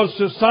because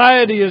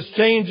society is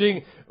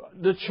changing,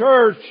 the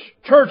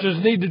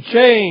churches need to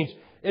change.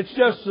 It's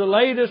just the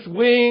latest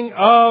wing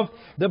of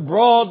the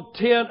broad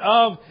tent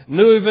of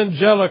new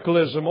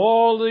evangelicalism.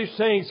 All these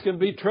things can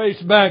be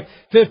traced back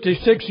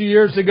 50, 60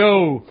 years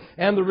ago.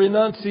 And the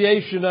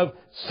renunciation of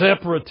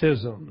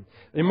separatism.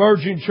 The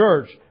emerging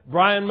church,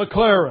 Brian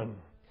McLaren,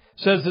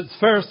 says it's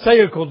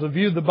pharisaical to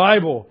view the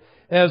Bible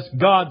as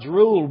God's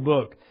rule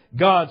book,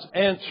 God's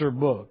answer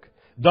book.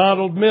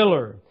 Donald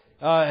Miller,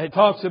 he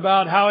talks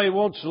about how he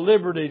wants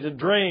liberty to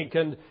drink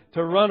and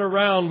to run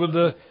around with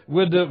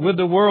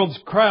the world's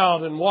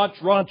crowd and watch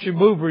raunchy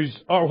movies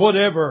or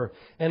whatever.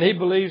 And he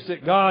believes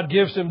that God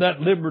gives him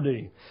that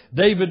liberty.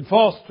 David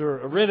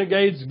Foster, A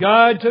Renegade's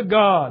Guide to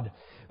God.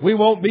 We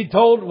won't be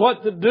told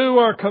what to do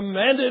or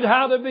commanded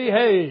how to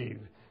behave.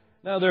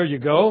 Now there you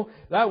go.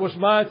 That was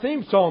my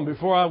theme song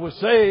before I was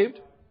saved.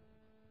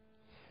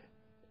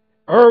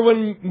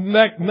 Erwin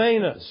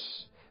McManus,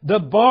 The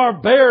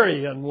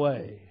Barbarian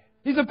Way.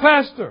 He's a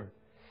pastor.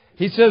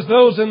 He says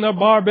those in the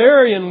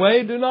barbarian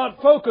way do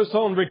not focus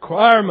on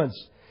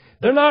requirements.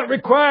 They're not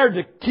required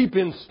to keep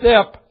in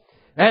step,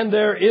 and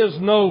there is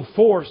no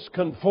forced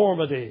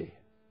conformity.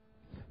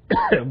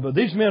 But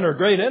these men are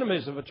great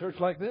enemies of a church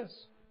like this.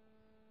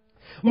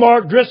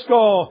 Mark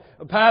Driscoll,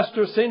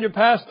 senior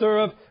pastor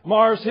of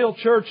Mars Hill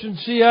Church in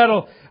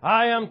Seattle.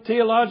 I am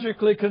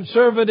theologically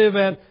conservative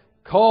and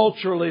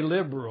culturally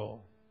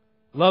liberal,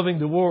 loving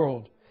the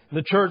world.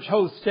 The church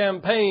hosts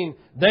champagne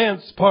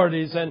dance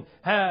parties and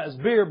has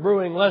beer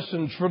brewing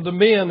lessons for the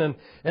men,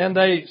 and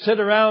they sit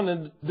around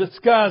and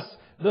discuss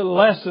the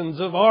lessons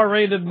of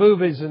R-rated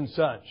movies and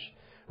such.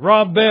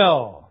 Rob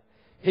Bell,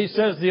 he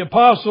says the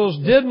apostles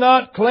did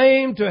not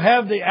claim to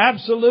have the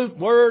absolute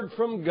word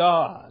from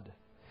God.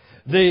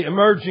 The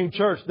emerging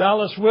church,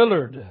 Dallas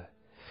Willard.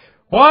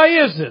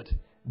 Why is it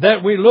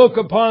that we look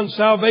upon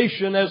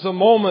salvation as a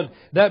moment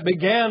that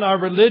began our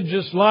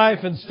religious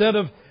life instead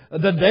of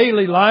the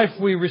daily life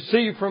we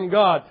receive from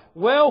God?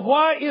 Well,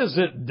 why is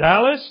it,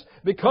 Dallas?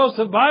 Because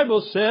the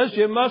Bible says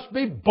you must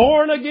be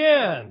born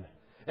again.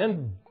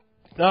 And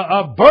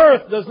a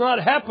birth does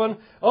not happen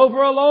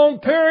over a long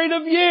period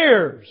of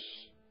years.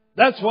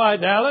 That's why,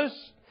 Dallas.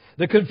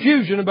 The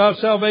confusion about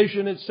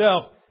salvation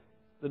itself.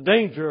 The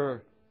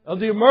danger of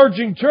the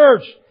emerging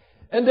church.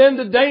 And then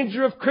the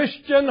danger of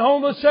Christian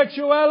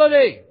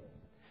homosexuality.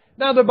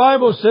 Now the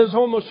Bible says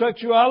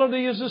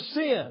homosexuality is a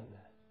sin.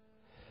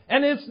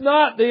 And it's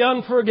not the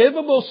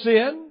unforgivable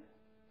sin.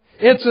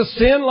 It's a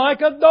sin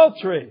like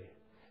adultery.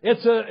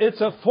 It's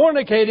a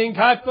fornicating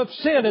type of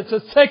sin. It's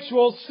a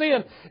sexual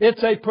sin.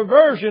 It's a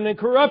perversion and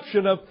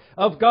corruption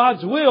of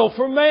God's will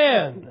for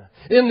man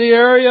in the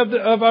area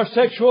of our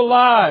sexual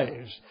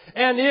lives.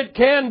 And it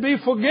can be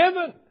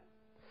forgiven.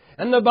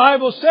 And the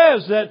Bible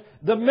says that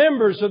the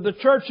members of the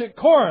church at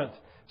Corinth,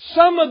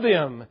 some of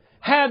them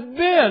had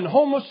been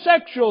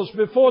homosexuals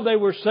before they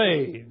were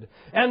saved.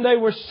 And they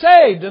were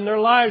saved and their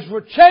lives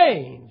were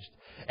changed.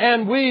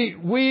 And we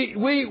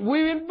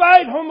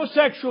invite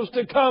homosexuals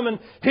to come and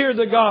hear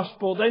the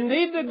gospel. They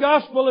need the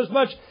gospel as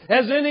much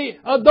as any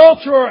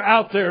adulterer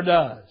out there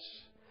does.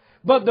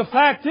 But the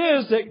fact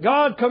is that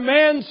God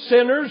commands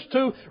sinners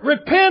to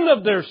repent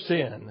of their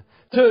sin,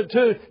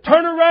 to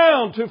turn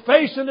around, to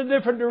face in a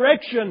different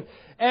direction,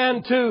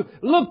 and to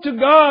look to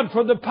God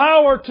for the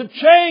power to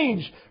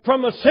change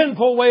from a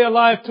sinful way of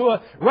life to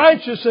a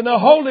righteous and a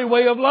holy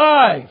way of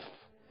life.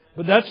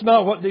 But that's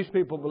not what these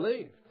people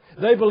believe.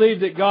 They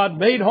believe that God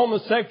made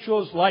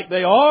homosexuals like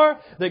they are,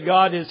 that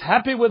God is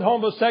happy with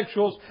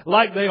homosexuals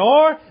like they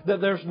are, that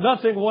there's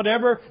nothing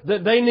whatever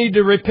that they need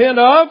to repent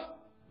of.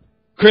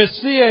 Chris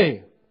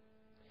C.A.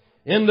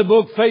 in the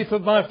book Faith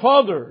of My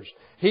Fathers,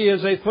 he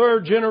is a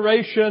third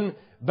generation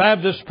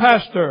Baptist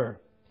pastor.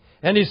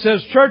 And he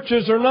says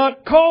churches are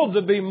not called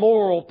to be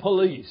moral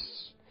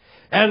police.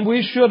 And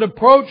we should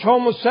approach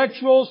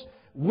homosexuals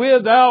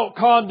without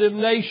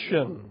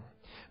condemnation.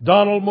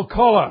 Donald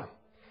McCullough,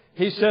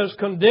 he says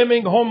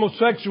condemning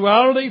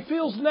homosexuality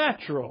feels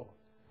natural.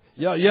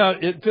 Yeah,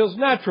 it feels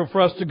natural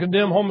for us to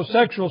condemn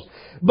homosexuals.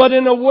 But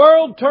in a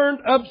world turned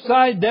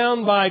upside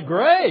down by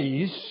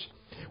grace,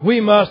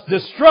 we must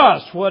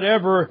distrust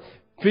whatever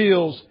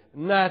feels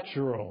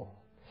natural.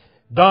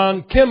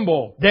 Dan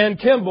Kimball,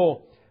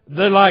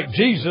 they like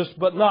Jesus,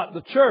 but not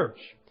the church.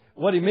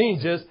 What he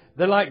means is,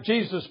 they like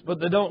Jesus, but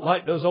they don't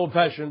like those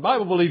old-fashioned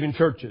Bible-believing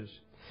churches.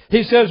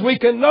 He says we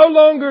can no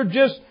longer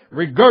just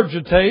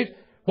regurgitate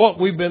what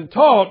we've been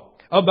taught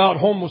about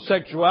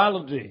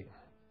homosexuality.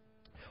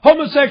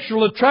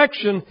 Homosexual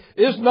attraction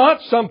is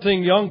not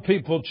something young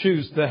people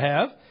choose to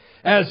have,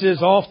 as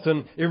is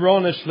often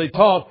erroneously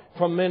taught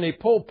from many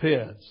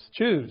pulpits.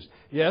 Choose.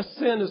 Yes,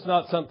 sin is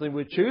not something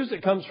we choose.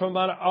 It comes from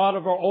out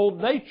of our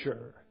old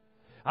nature.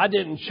 I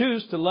didn't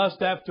choose to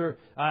lust after,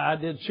 I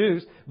did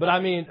choose, but I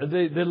mean,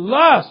 the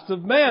lust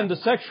of man, the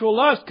sexual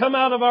lust, come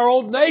out of our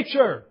old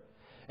nature.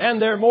 And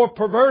they're more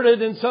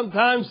perverted in some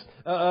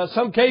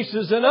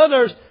cases than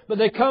others, but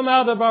they come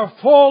out of our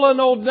fallen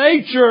old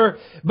nature.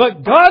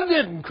 But God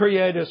didn't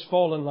create us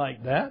fallen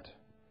like that.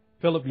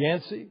 Philip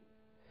Yancey.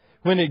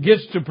 When it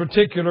gets to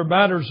particular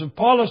matters of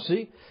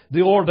policy,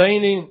 the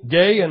ordaining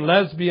gay and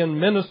lesbian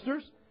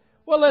ministers.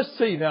 Well, let's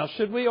see now.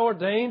 Should we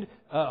ordain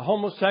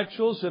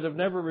homosexuals that have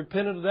never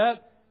repented of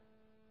that?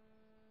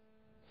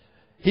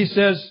 He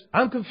says,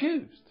 I'm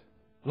confused.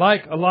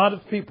 Like a lot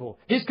of people.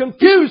 He's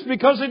confused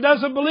because he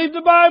doesn't believe the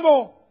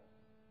Bible.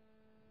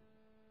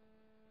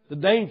 The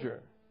danger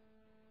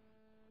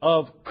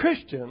of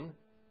Christian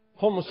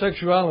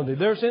homosexuality.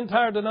 There's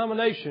entire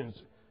denominations,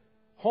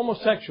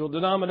 homosexual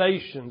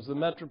denominations, the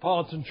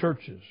metropolitan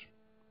churches.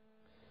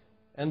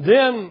 And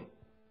then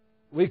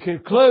we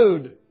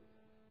conclude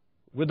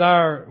with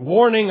our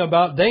warning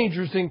about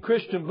dangers in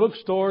Christian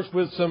bookstores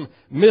with some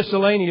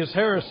miscellaneous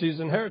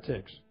heresies and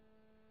heretics.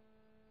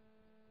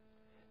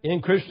 In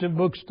Christian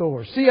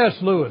bookstores. C.S.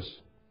 Lewis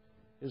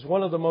is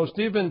one of the most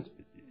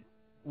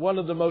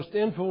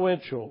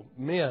influential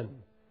men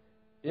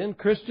in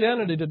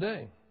Christianity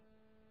today.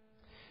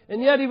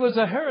 And yet he was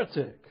a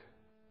heretic,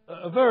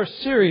 a very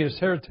serious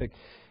heretic.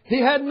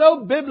 He had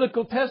no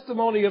biblical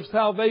testimony of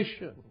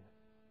salvation.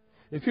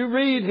 If you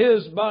read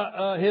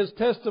his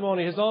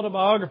testimony, his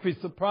autobiography,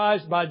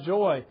 Surprised by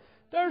Joy,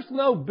 there's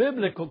no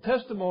biblical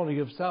testimony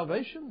of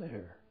salvation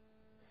there.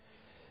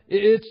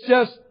 It's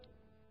just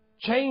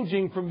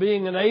changing from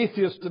being an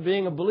atheist to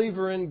being a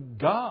believer in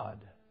God.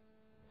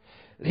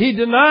 He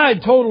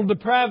denied total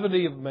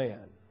depravity of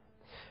man.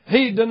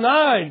 He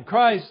denied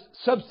Christ's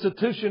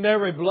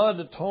substitutionary blood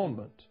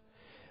atonement.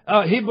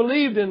 He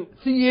believed in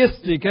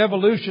theistic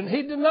evolution.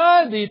 He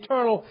denied the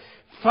eternal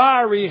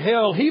fiery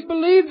hell. He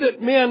believed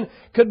that men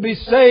could be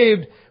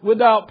saved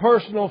without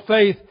personal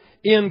faith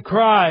in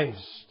Christ.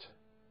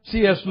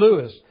 C.S.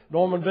 Lewis,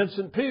 Norman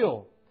Vincent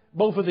Peale.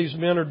 Both of these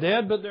men are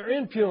dead, but their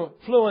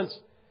influence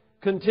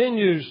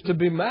continues to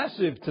be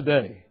massive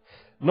today.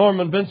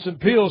 Norman Vincent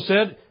Peale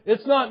said,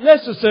 "It's not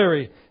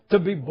necessary to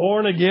be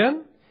born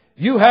again.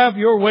 You have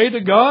your way to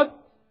God.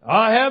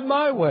 I have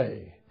my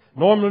way."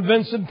 Norman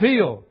Vincent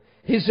Peale,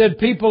 he said,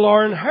 "People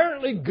are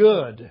inherently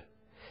good.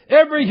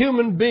 Every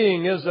human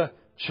being is a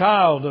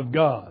child of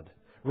God."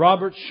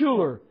 Robert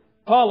Schuller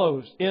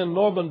follows in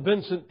Norman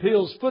Vincent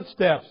Peale's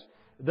footsteps.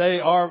 They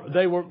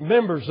were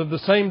members of the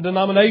same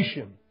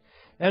denomination.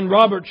 And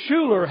Robert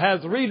Schuller has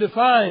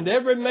redefined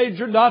every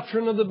major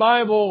doctrine of the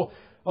Bible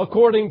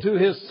according to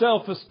his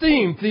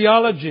self-esteem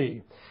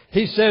theology.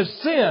 He says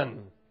sin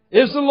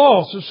is the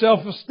loss of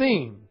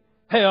self-esteem.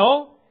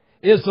 Hell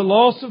is the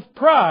loss of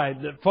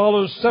pride that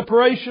follows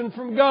separation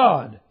from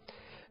God.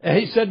 And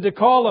he said to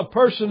call a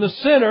person a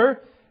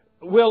sinner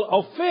will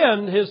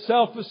offend his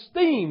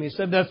self-esteem. He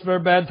said that's a very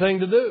bad thing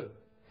to do.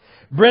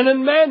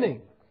 Brennan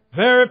Manning,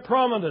 very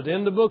prominent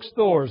in the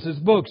bookstores, his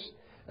books,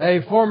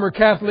 a former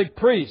Catholic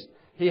priest.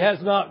 He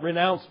has not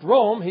renounced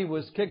Rome. He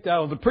was kicked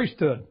out of the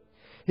priesthood.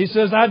 He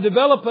says, "I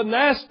develop a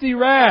nasty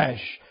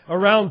rash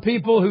around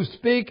people who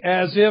speak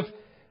as if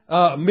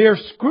mere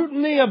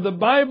scrutiny of the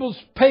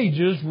Bible's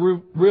pages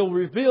will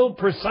reveal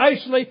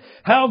precisely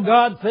how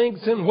God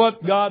thinks and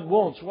what God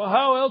wants." Well,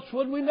 how else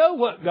would we know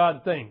what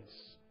God thinks?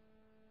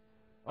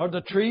 Are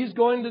the trees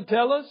going to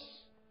tell us?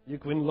 You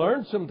can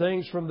learn some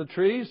things from the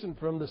trees and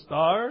from the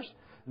stars,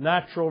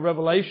 natural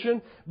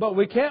revelation, but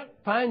we can't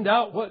find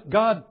out what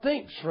God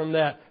thinks from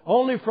that.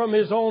 Only from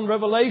His own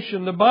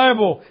revelation, the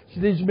Bible.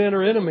 These men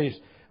are enemies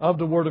of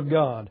the Word of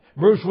God.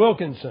 Bruce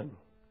Wilkinson,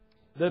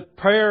 the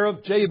prayer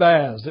of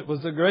Jabez. It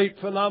was a great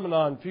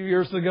phenomenon a few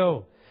years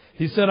ago.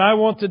 He said, "I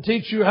want to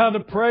teach you how to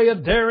pray a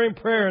daring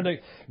prayer that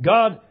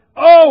God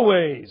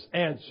always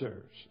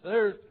answers."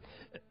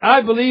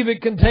 I believe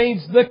it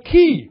contains the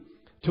key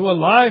to a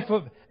life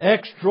of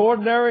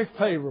extraordinary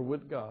favor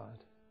with God.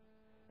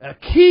 A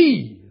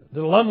key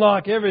that will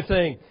unlock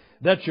everything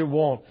that you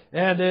want.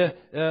 And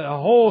a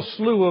whole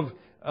slew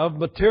of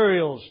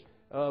materials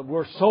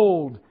were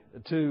sold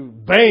to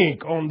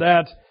bank on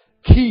that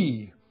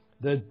key,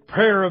 the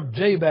prayer of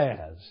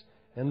Jabez.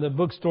 And the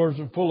bookstores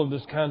are full of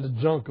this kind of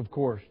junk, of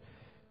course,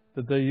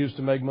 that they used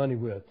to make money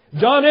with.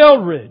 John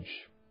Eldridge,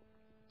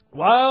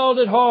 wild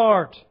at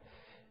heart.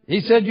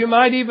 He said you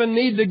might even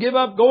need to give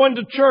up going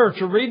to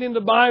church or reading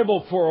the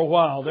Bible for a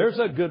while. There's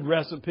a good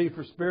recipe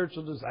for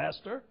spiritual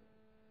disaster.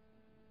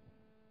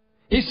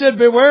 He said,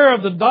 beware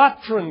of the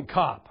doctrine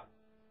cop.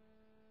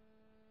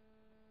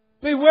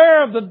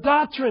 Beware of the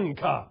doctrine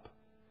cop.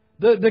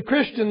 The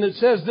Christian that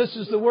says, this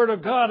is the Word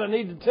of God, I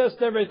need to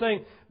test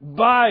everything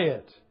by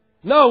it.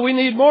 No, we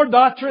need more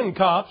doctrine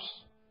cops.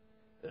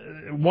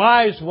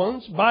 Wise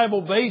ones,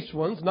 Bible-based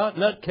ones, not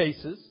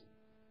nutcases.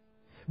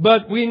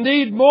 But we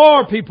need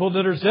more people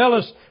that are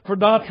zealous for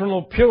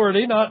doctrinal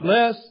purity, not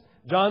less.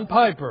 John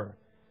Piper,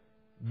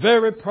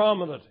 very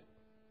prominent,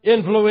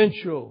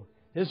 influential.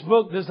 His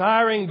book,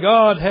 Desiring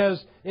God,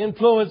 has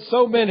influenced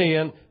so many,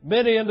 and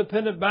many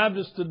independent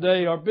Baptists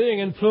today are being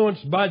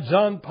influenced by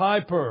John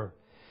Piper,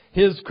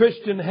 his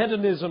Christian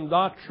hedonism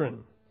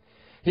doctrine.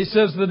 He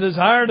says the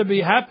desire to be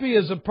happy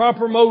is a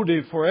proper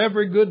motive for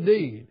every good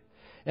deed.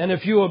 And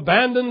if you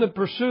abandon the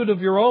pursuit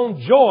of your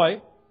own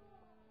joy,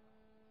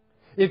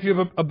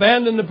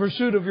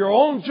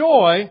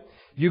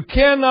 you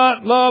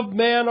cannot love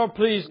man or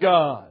please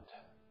God.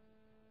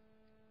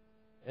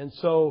 And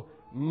so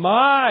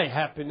my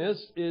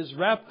happiness is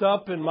wrapped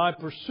up in my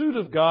pursuit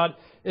of God.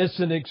 It's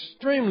an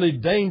extremely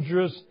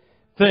dangerous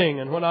thing.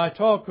 And when I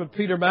talked with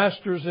Peter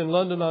Masters in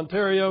London,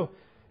 Ontario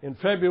in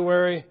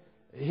February,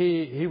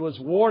 he was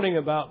warning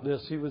about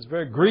this. He was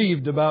very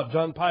grieved about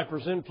John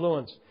Piper's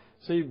influence.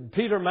 See,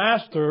 Peter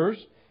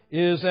Masters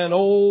is an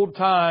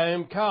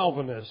old-time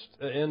Calvinist.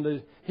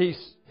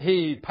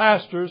 He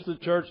pastors the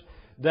church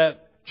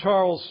that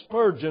Charles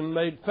Spurgeon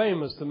made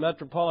famous, the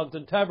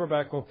Metropolitan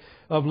Tabernacle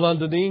of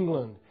London,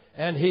 England.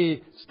 And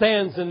he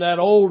stands in that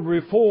old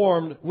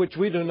Reformed, which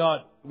we do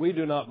not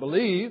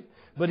believe,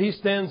 but he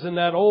stands in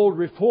that old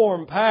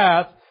Reformed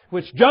path,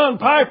 which John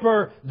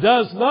Piper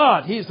does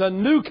not. He's a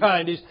new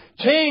kind. He's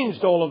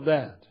changed all of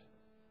that.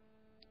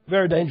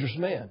 Very dangerous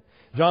man.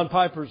 John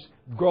Piper's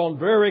grown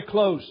very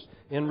close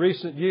in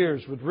recent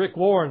years with Rick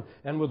Warren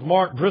and with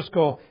Mark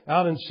Driscoll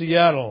out in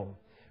Seattle.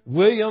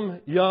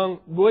 William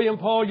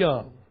Paul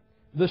Young,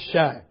 The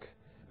Shack.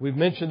 We've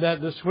mentioned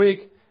that this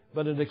week,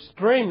 but an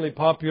extremely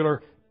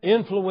popular,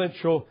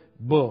 influential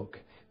book.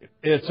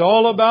 It's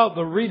all about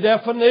the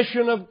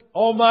redefinition of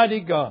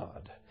Almighty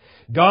God.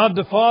 God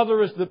the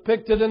Father is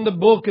depicted in the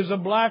book as a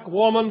black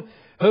woman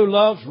who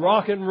loves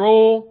rock and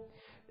roll.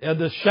 And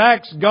the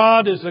shack's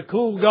God is a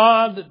cool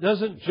God that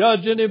doesn't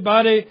judge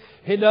anybody.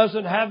 He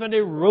doesn't have any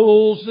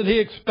rules that He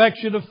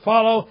expects you to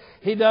follow.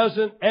 He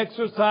doesn't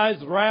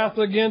exercise wrath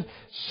against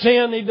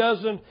sin. He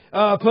doesn't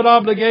put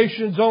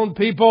obligations on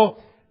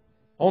people.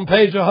 On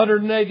page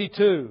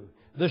 182,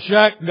 the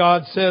shack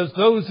God says,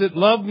 those that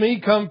love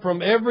me come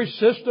from every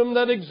system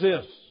that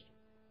exists.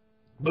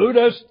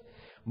 Buddhists,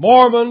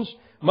 Mormons,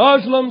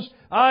 Muslims,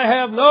 I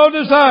have no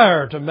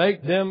desire to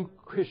make them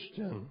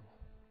Christian.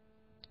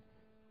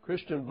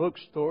 Christian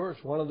bookstore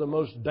is one of the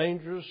most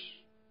dangerous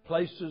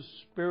places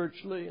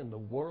spiritually in the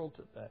world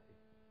today.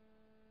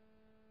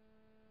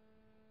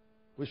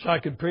 Wish I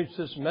could preach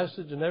this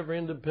message in every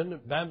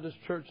independent Baptist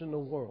church in the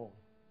world.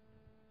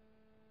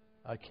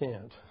 I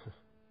can't.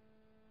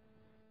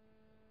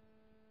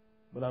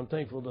 But I'm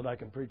thankful that I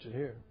can preach it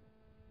here.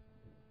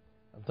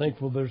 I'm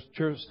thankful there's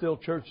still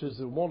churches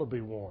that want to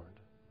be warned.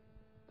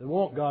 They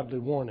want godly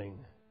warning.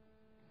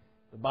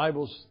 The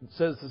Bible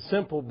says the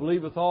simple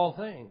believeth all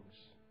things,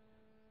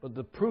 but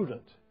the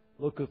prudent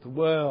looketh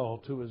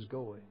well to his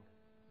going.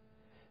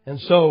 And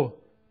so,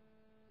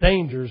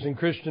 dangers in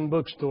Christian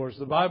bookstores.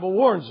 The Bible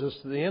warns us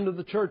that the end of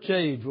the church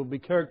age will be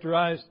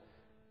characterized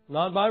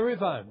not by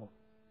revival,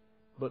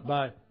 but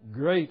by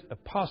great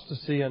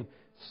apostasy and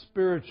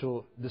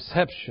spiritual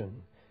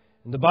deception.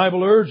 And the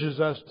Bible urges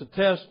us to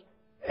test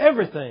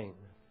everything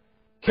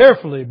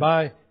carefully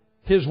by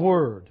His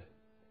Word.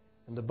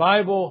 And the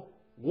Bible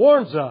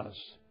warns us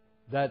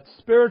that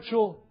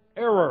spiritual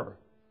error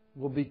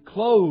will be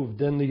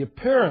clothed in the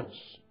appearance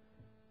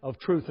of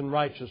truth and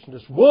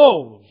righteousness.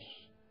 Wolves,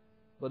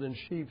 but in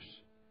sheep's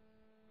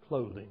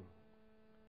clothing.